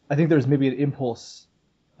 I think there's maybe an impulse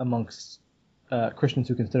amongst Christians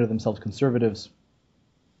who consider themselves conservatives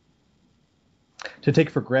to take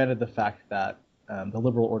for granted the fact that the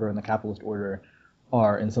liberal order and the capitalist order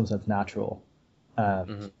are in some sense natural.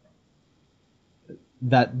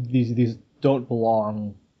 That these don't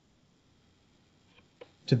belong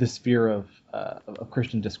to the sphere of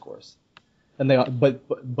Christian discourse, and they are,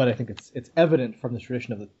 but I think it's evident from the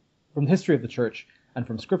tradition from the history of the church and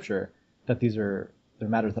from Scripture that they're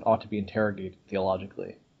matters that ought to be interrogated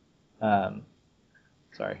theologically.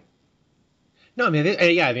 Sorry. No,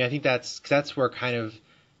 I think that's where kind of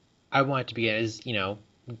I want it to begin. Is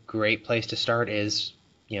great place to start is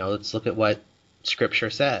let's look at what Scripture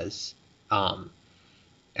says. And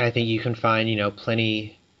I think you can find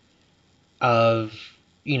plenty of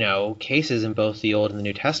cases in both the Old and the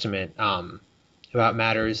New Testament about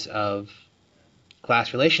matters of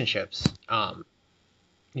class relationships.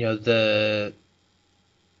 The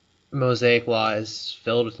Mosaic Law is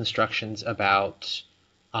filled with instructions about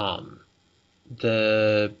the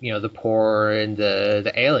poor and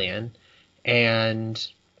the alien, and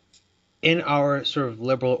in our sort of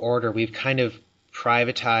liberal order, we've kind of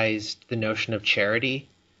privatized the notion of charity,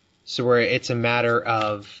 so where it's a matter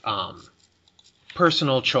of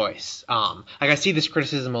personal choice. Like I see this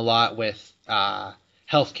criticism a lot with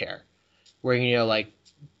healthcare, where like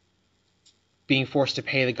being forced to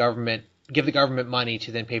give the government money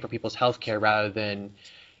to then pay for people's healthcare rather than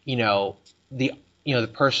the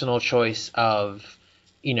personal choice of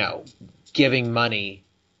giving money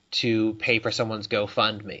to pay for someone's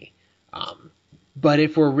GoFundMe. But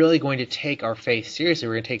if we're really going to take our faith seriously,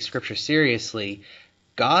 we're going to take Scripture seriously,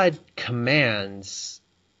 God commands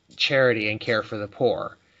charity and care for the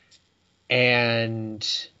poor. And,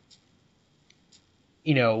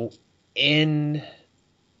 in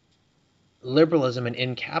liberalism and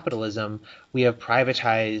in capitalism, we have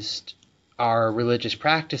privatized our religious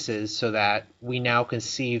practices so that we now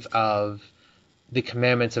conceive of the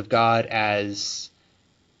commandments of God as,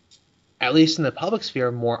 at least in the public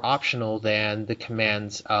sphere, more optional than the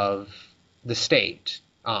commands of the state.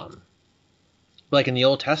 Like in the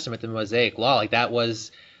Old Testament, the Mosaic Law, like that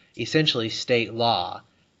was essentially state law.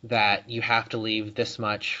 that you have to leave this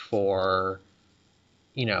much for,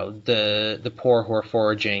 the poor who are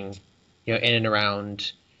foraging, in and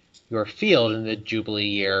around your field in the Jubilee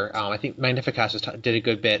year. I think Magnificat did a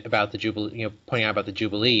good bit about the Jubilee, pointing out about the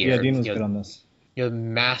Jubilee year. Yeah, Dean was good on this.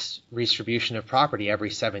 Mass redistribution of property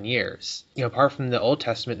every 7 years. Apart from the Old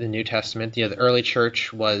Testament, the New Testament, the early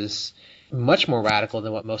church was much more radical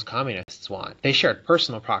than what most communists want. They shared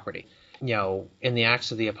personal property. In the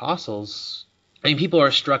Acts of the Apostles, people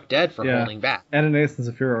are struck dead for holding back. Ananias and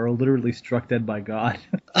Sapphira are literally struck dead by God.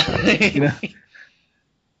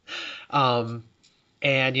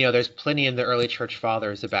 And there's plenty in the early church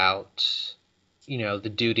fathers about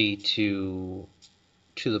the duty to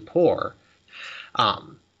the poor. But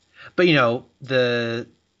I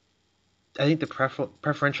think the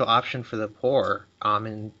preferential option for the poor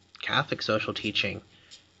in Catholic social teaching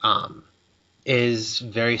is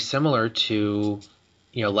very similar to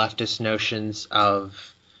leftist notions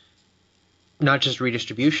of not just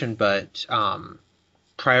redistribution, but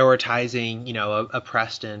prioritizing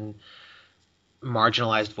oppressed and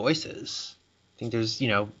marginalized voices. I think there's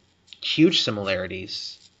huge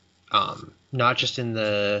similarities, not just in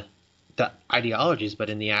the ideologies,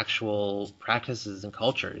 but in the actual practices and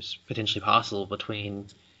cultures potentially possible between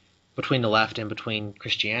the left and between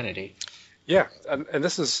Christianity. Yeah, and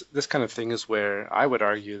this kind of thing is where I would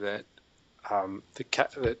argue that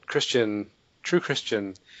the true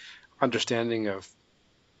Christian understanding of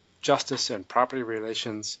justice and property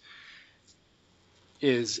relations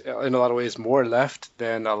is in a lot of ways more left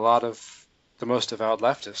than a lot of the most devout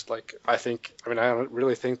leftists. I don't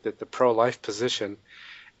really think that the pro-life position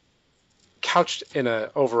couched in an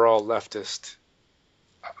overall leftist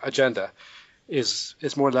agenda is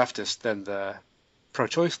more leftist than the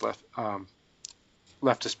pro-choice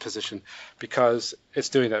leftist position, because it's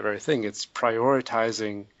doing that very thing. It's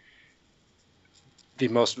prioritizing the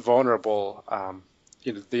most vulnerable.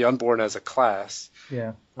 The unborn as a class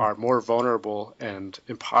are more vulnerable and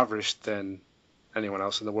impoverished than anyone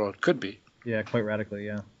else in the world could be. Yeah, quite radically,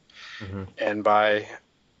 yeah. Mm-hmm. And by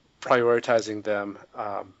prioritizing them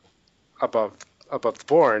above the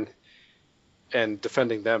born and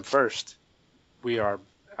defending them first, we are,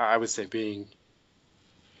 I would say, being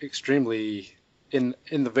extremely in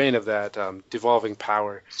the vein of that devolving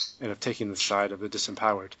power and of taking the side of the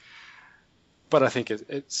disempowered. But I think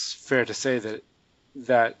it's fair to say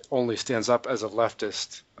that only stands up as a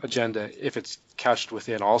leftist agenda if it's couched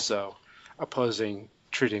within also opposing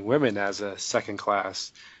treating women as a second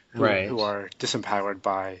class who are disempowered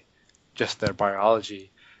by just their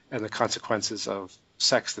biology and the consequences of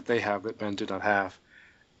sex that they have that men do not have.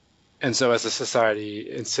 And so as a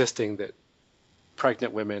society insisting that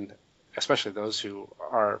pregnant women, especially those who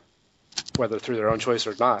are, whether through their own choice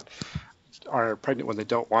or not, are pregnant when they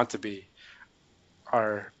don't want to be,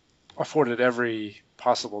 are afforded every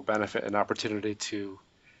possible benefit and opportunity to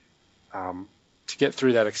get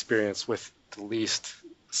through that experience with the least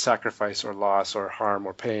sacrifice or loss or harm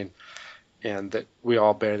or pain, and that we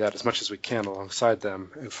all bear that as much as we can alongside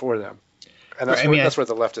them and for them. And that's where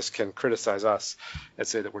the leftists can criticize us and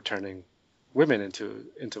say that we're turning women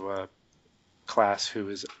into a class who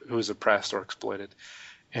is oppressed or exploited.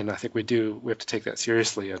 And I think we have to take that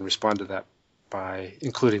seriously and respond to that by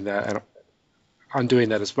including that and undoing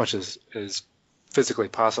that as much as is physically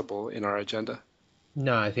possible in our agenda.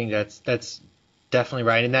 No, I think that's definitely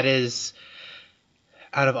right. And that is,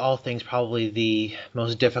 out of all things, probably the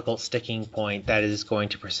most difficult sticking point that is going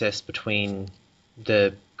to persist between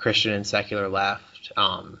the Christian and secular left.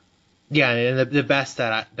 And the best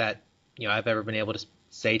that I've ever been able to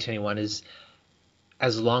say to anyone is,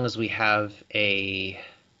 as long as we have a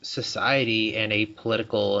society and a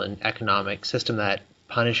political and economic system that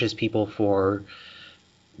punishes people for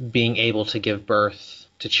being able to give birth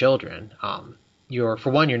to children, you're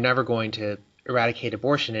never going to eradicate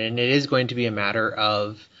abortion, and it is going to be a matter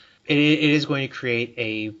of it is going to create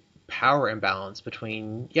a power imbalance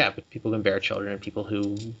between people who can bear children and people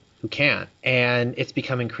who can't. And it's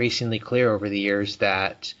become increasingly clear over the years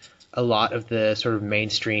that a lot of the sort of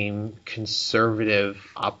mainstream conservative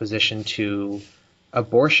opposition to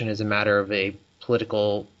abortion is a matter of a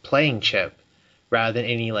political playing chip rather than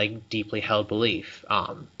any deeply held belief.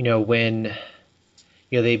 When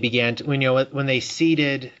they began to, when they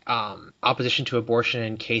ceded opposition to abortion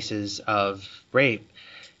in cases of rape,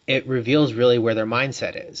 it reveals really where their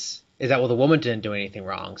mindset is that, well, the woman didn't do anything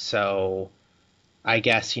wrong, so I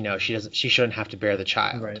guess she shouldn't have to bear the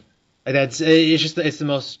child. Right. It's the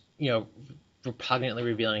most repugnantly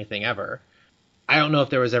revealing thing ever. I don't know if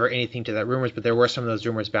there was ever anything to that rumors, but there were some of those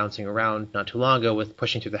rumors bouncing around not too long ago with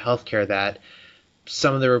pushing through the healthcare that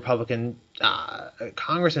some of the Republican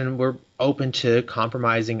congressmen were open to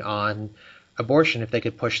compromising on abortion if they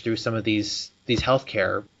could push through some of these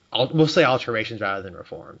healthcare, we'll say alterations rather than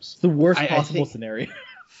reforms. The worst possible scenario.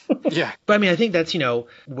 Yeah. But I mean, I think that's,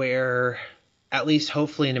 where at least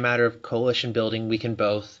hopefully in a matter of coalition building, we can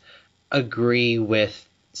both agree with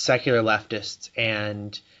secular leftists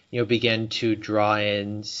and, begin to draw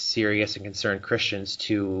in serious and concerned Christians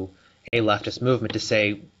to a leftist movement to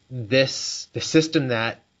say the system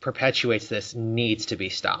that perpetuates this needs to be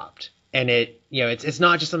stopped. And it's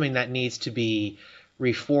not just something that needs to be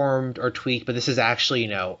reformed or tweaked, but this is actually,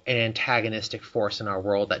 an antagonistic force in our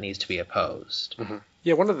world that needs to be opposed. Mm-hmm.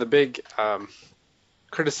 Yeah, one of the big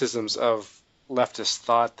criticisms of leftist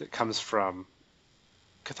thought that comes from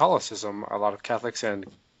Catholicism, a lot of Catholics, and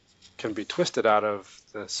can be twisted out of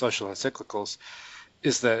the social encyclicals,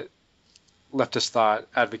 is that leftist thought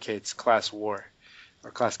advocates class war or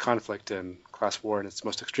class conflict and class war in its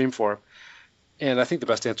most extreme form. And I think the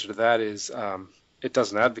best answer to that is it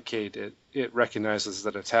doesn't advocate it. It recognizes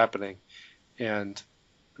that it's happening and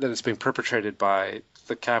that it's being perpetrated by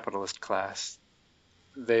the capitalist class.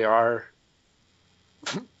 They are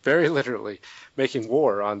very literally making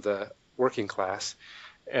war on the working class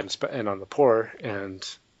and on the poor, and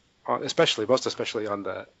most especially on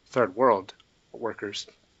the third world workers.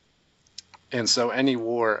 And so any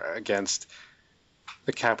war against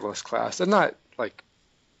the capitalist class, and not like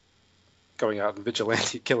going out and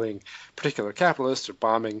vigilante killing particular capitalists or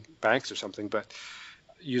bombing banks or something, but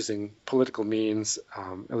using political means,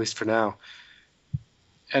 at least for now,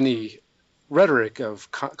 any rhetoric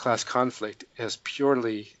of class conflict is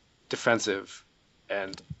purely defensive,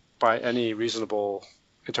 and by any reasonable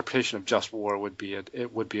interpretation of just war it would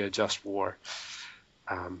be a just war.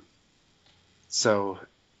 So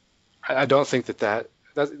I don't think that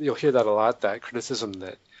you'll hear that a lot, that criticism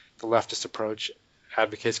that the leftist approach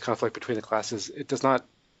advocates conflict between the classes. It does not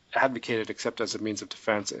advocate it except as a means of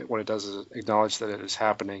defense. What it does is acknowledge that it is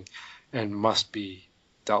happening and must be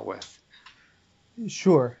dealt with.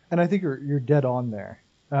 Sure, and I think you're dead on there,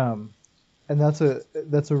 and that's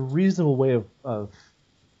a reasonable way of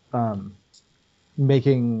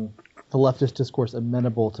making the leftist discourse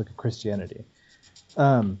amenable to Christianity.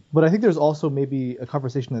 But I think there's also maybe a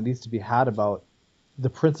conversation that needs to be had about the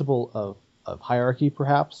principle of hierarchy,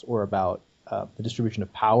 perhaps, or about the distribution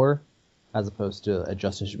of power as opposed to a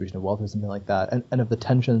just distribution of wealth or something like that, and of the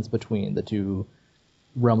tensions between the two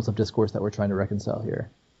realms of discourse that we're trying to reconcile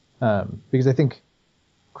here. Because I think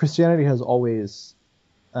Christianity has always,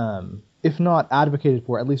 if not advocated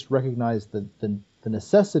for, at least recognized the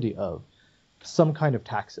necessity of some kind of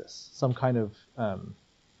taxis, some kind of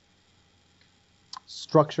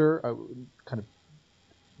structure, kind of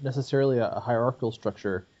necessarily a hierarchical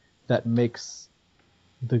structure that makes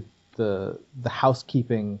the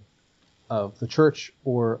housekeeping of the church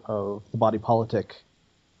or of the body politic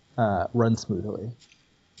run smoothly,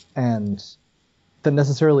 and that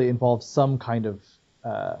necessarily involves some kind of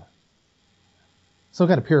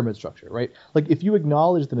pyramid structure, right? Like if you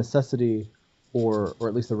acknowledge the necessity or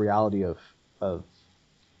at least the reality of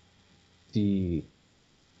the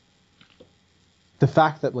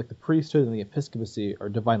fact that like the priesthood and the episcopacy are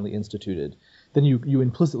divinely instituted, then you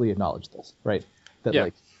implicitly acknowledge this, right? That yeah.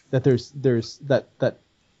 like that there's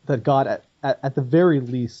that God at the very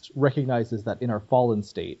least recognizes that in our fallen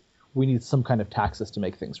state we need some kind of taxes to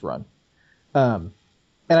make things run.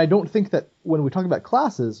 And I don't think that when we talk about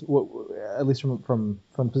classes, at least from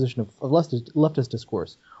the position of leftist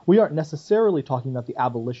discourse, we aren't necessarily talking about the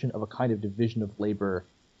abolition of a kind of division of labor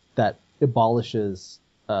that abolishes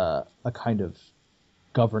a kind of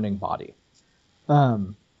governing body.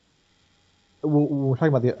 When we're talking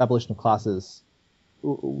about the abolition of classes,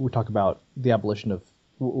 we're talking about the abolition of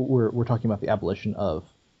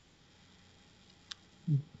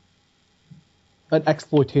an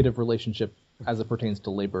exploitative relationship as it pertains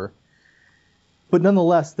to labor. But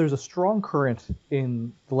nonetheless, there's a strong current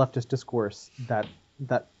in the leftist discourse that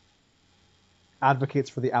advocates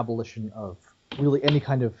for the abolition of really any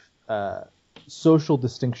kind of social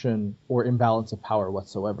distinction or imbalance of power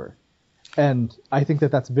whatsoever. And I think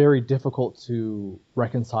that that's very difficult to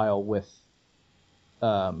reconcile with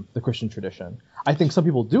the Christian tradition. I think some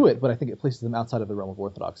people do it, but I think it places them outside of the realm of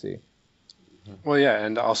orthodoxy. Well, yeah,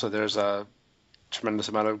 and also there's a tremendous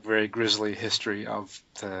amount of very grisly history of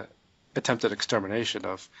the attempted extermination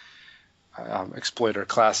of exploiter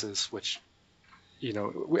classes, which,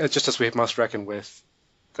 just as we must reckon with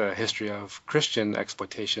the history of Christian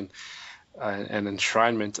exploitation and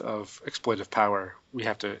enshrinement of exploitive power, we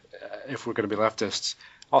have to, if we're going to be leftists,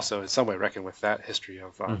 also in some way reckon with that history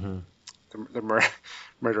of the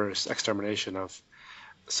murderous extermination of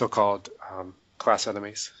so-called class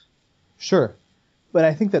enemies. Sure, but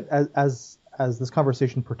I think that as this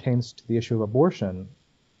conversation pertains to the issue of abortion,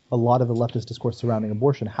 a lot of the leftist discourse surrounding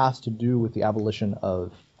abortion has to do with the abolition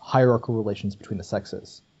of hierarchical relations between the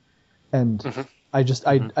sexes, and Mhm.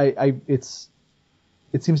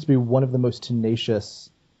 it seems to be one of the most tenacious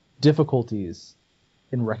difficulties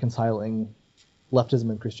in reconciling leftism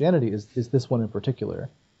and Christianity is this one in particular.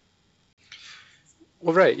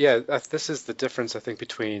 Well, right, yeah, this is the difference, I think,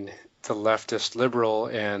 between the leftist liberal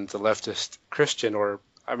and the leftist Christian, or,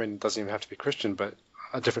 I mean, it doesn't even have to be Christian, but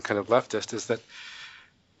a different kind of leftist, is that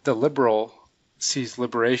the liberal sees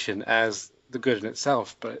liberation as the good in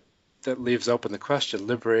itself, but that leaves open the question,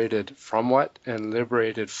 liberated from what and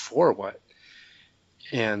liberated for what?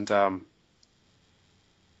 And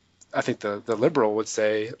I think the liberal would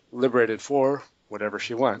say liberated for whatever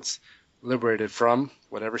she wants, liberated from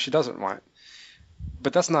whatever she doesn't want.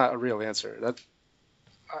 But that's not a real answer. That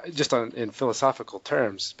just in philosophical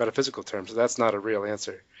terms, metaphysical terms, that's not a real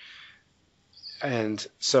answer. And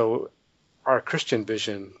so our Christian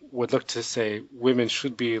vision would look to say women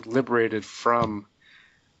should be liberated from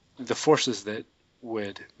the forces that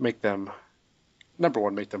would make them, number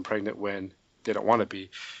one, make them pregnant when they don't want to be.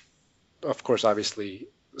 Of course, obviously,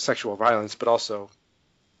 sexual violence, but also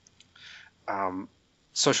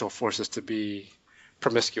social forces to be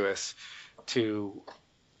promiscuous, to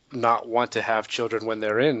not want to have children when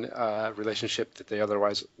they're in a relationship that they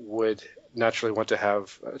otherwise would naturally want to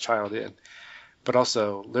have a child in, but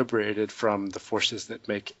also liberated from the forces that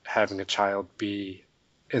make having a child be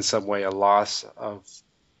in some way a loss of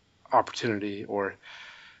opportunity or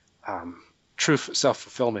true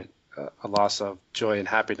self-fulfillment, a loss of joy and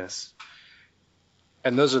happiness.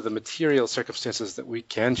 And those are the material circumstances that we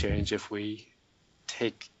can change if we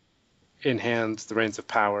take in hand the reins of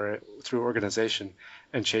power through organization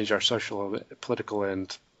and change our social, political,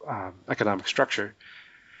 and economic structure.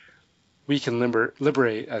 We can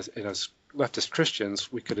liberate, as leftist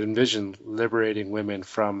Christians, we could envision liberating women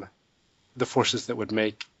from the forces that would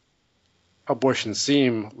make abortion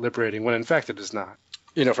seem liberating when in fact it is not.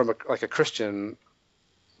 From a Christian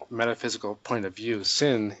metaphysical point of view,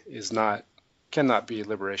 sin cannot be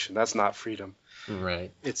liberation. That's not freedom.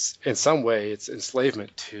 Right. It's in some way it's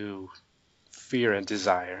enslavement to fear and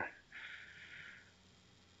desire.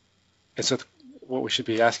 And so what we should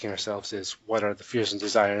be asking ourselves is, what are the fears and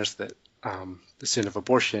desires that the sin of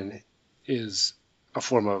abortion is a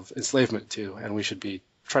form of enslavement to, and we should be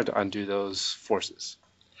trying to undo those forces.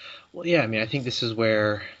 Well, yeah, I mean, I think this is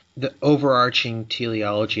where the overarching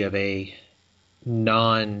teleology of a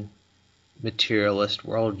non-materialist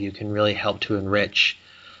worldview can really help to enrich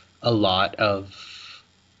a lot of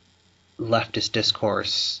leftist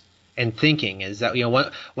discourse and thinking. Is that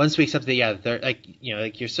once we accept that, yeah, there, like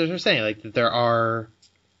you're sort of saying, like that there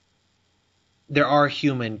are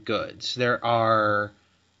human goods, there are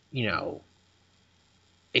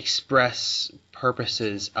express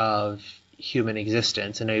purposes of human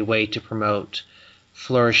existence, and a way to promote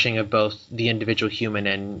flourishing of both the individual human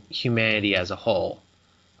and humanity as a whole.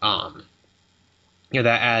 That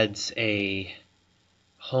adds a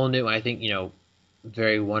whole new, I think,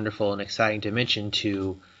 very wonderful and exciting dimension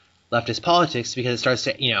to leftist politics, because it starts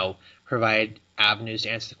to, provide avenues to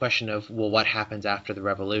answer the question of, well, what happens after the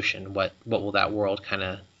revolution? What will that world kind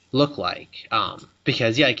of look like?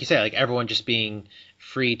 Because, yeah, like you say, like everyone just being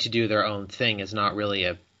free to do their own thing is not really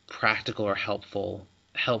a practical or helpful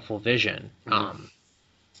vision. Mm-hmm.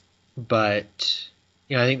 But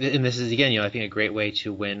I think and this is again, I think a great way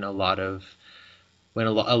to win a lot of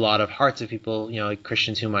hearts of people, like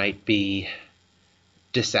Christians who might be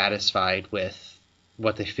dissatisfied with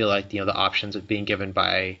what they feel like the options of being given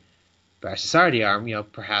by society are.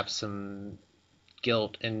 Perhaps some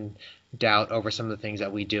guilt and doubt over some of the things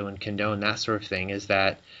that we do and condone, that sort of thing, is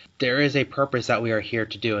that there is a purpose that we are here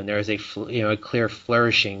to do, and there is a clear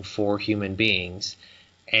flourishing for human beings,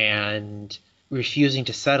 and refusing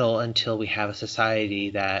to settle until we have a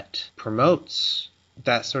society that promotes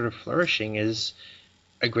that sort of flourishing is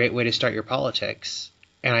a great way to start your politics.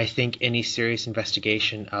 And I think any serious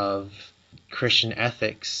investigation of Christian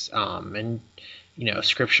ethics and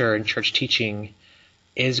scripture and church teaching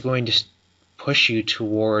is going to push you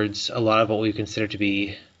towards a lot of what we consider to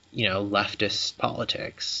be leftist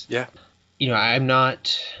politics. Yeah.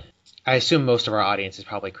 I assume most of our audience is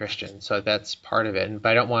probably Christian, so that's part of it. But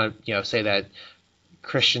I don't want to say that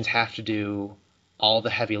Christians have to do all the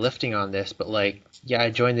heavy lifting on this. But I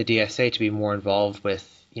joined the DSA to be more involved with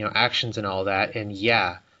actions and all that. And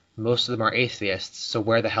yeah, most of them are atheists. So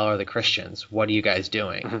where the hell are the Christians? What are you guys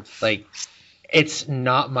doing? Mm-hmm. It's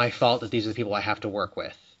not my fault that these are the people I have to work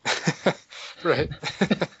with. Right.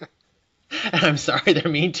 And I'm sorry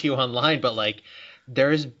they're mean to you online, but like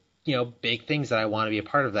there's big things that I want to be a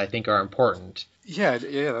part of that I think are important. Yeah,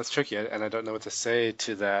 that's tricky, and I don't know what to say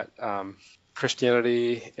to that.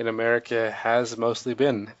 Christianity in America has mostly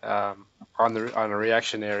been on a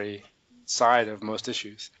reactionary side of most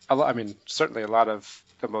issues. I mean, certainly a lot of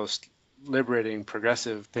the most liberating,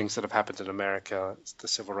 progressive things that have happened in America, the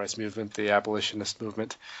civil rights movement, the abolitionist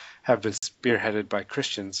movement, have been spearheaded by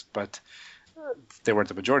Christians, but they weren't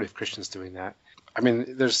the majority of Christians doing that. I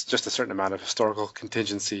mean, there's just a certain amount of historical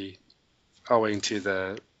contingency owing to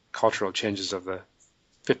the cultural changes of the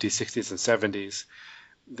 50s, 60s, and 70s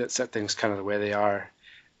that set things kind of the way they are.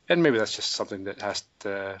 And maybe that's just something that has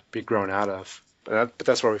to be grown out of. But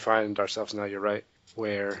that's where we find ourselves now, you're right,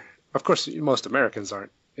 where, of course, most Americans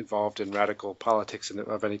aren't involved in radical politics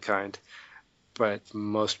of any kind, but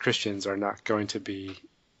most Christians are not going to be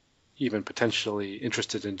even potentially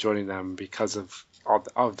interested in joining them because of all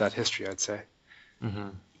of that history, I'd say. Mm-hmm.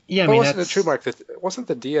 Yeah, I but mean, wasn't it true, Mark, that wasn't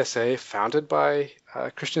the DSA founded by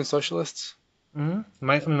Christian socialists?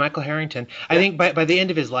 Mm-hmm. Michael Harrington. Yeah. I think by the end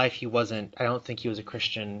of his life, I don't think he was a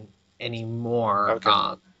Christian anymore. Okay.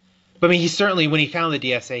 But I mean, he certainly, when he founded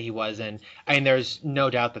the DSA, he was, and I mean, there's no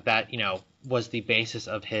doubt that was the basis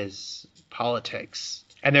of his politics.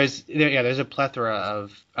 And there's a plethora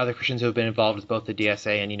of other Christians who have been involved with both the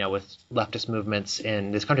DSA and with leftist movements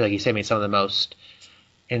in this country, like you say. I mean, some of the most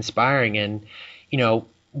inspiring, and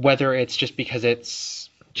whether it's just because it's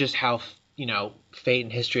just how fate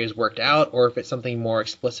and history has worked out, or if it's something more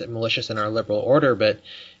explicit and malicious in our liberal order. But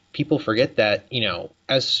people forget that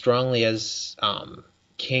as strongly as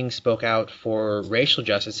King spoke out for racial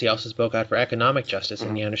justice, he also spoke out for economic justice,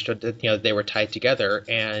 and he understood that they were tied together.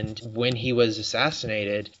 And when he was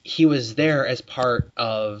assassinated, he was there as part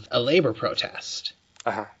of a labor protest.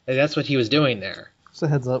 Uh-huh. And that's what he was doing there. Just a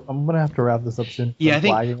heads up, I'm gonna have to wrap this up soon. Yeah, I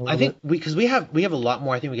think because we have a lot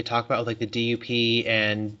more. I think we could talk about like the DUP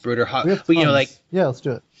and Bruder Hawk. Yeah, let's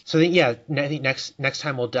do it. So I think next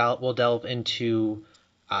time we'll delve into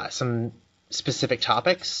some specific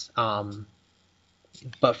topics.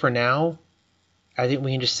 But for now, I think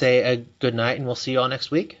we can just say a good night, and we'll see you all next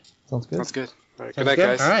week. Sounds good. Sounds good. All right. Good night,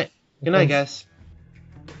 guys. All right. Good night, guys.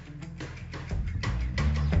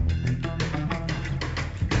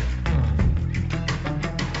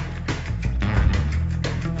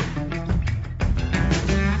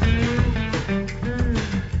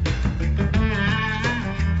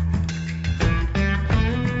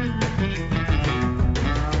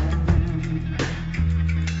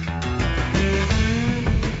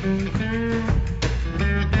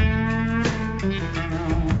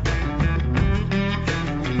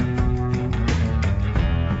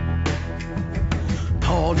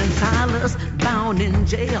 In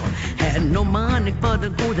jail, had no money for to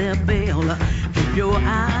go their bail. Keep your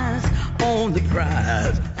eyes on the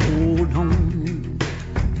prize. Hold on,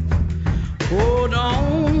 hold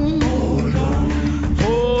on, hold on,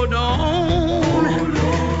 hold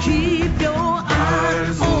on. Keep your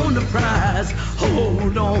eyes on the prize.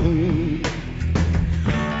 Hold on,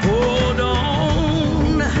 hold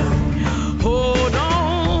on, hold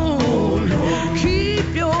on.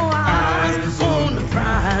 Keep your eyes on the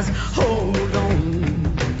prize. Hold on.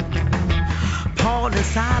 Paul and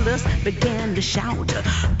Silas began to shout.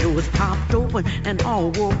 Doors popped open and all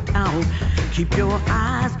walked out. Keep your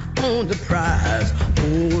eyes on the prize.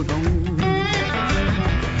 Hold on.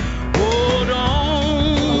 Hold on.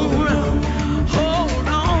 Hold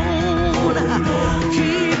on.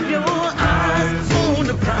 Keep your eyes on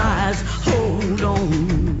the prize. Hold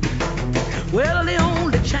on. Well, the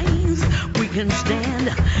only chains we can stand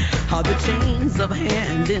are the chains of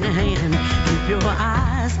hand in hand. Keep your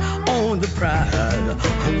eyes on the prize.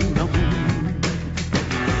 Hold on.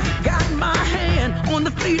 Got my hand on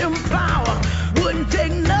the freedom power. Wouldn't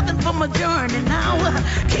take nothing for my journey now.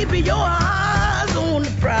 Keep your eyes on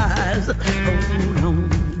the prize. Hold on.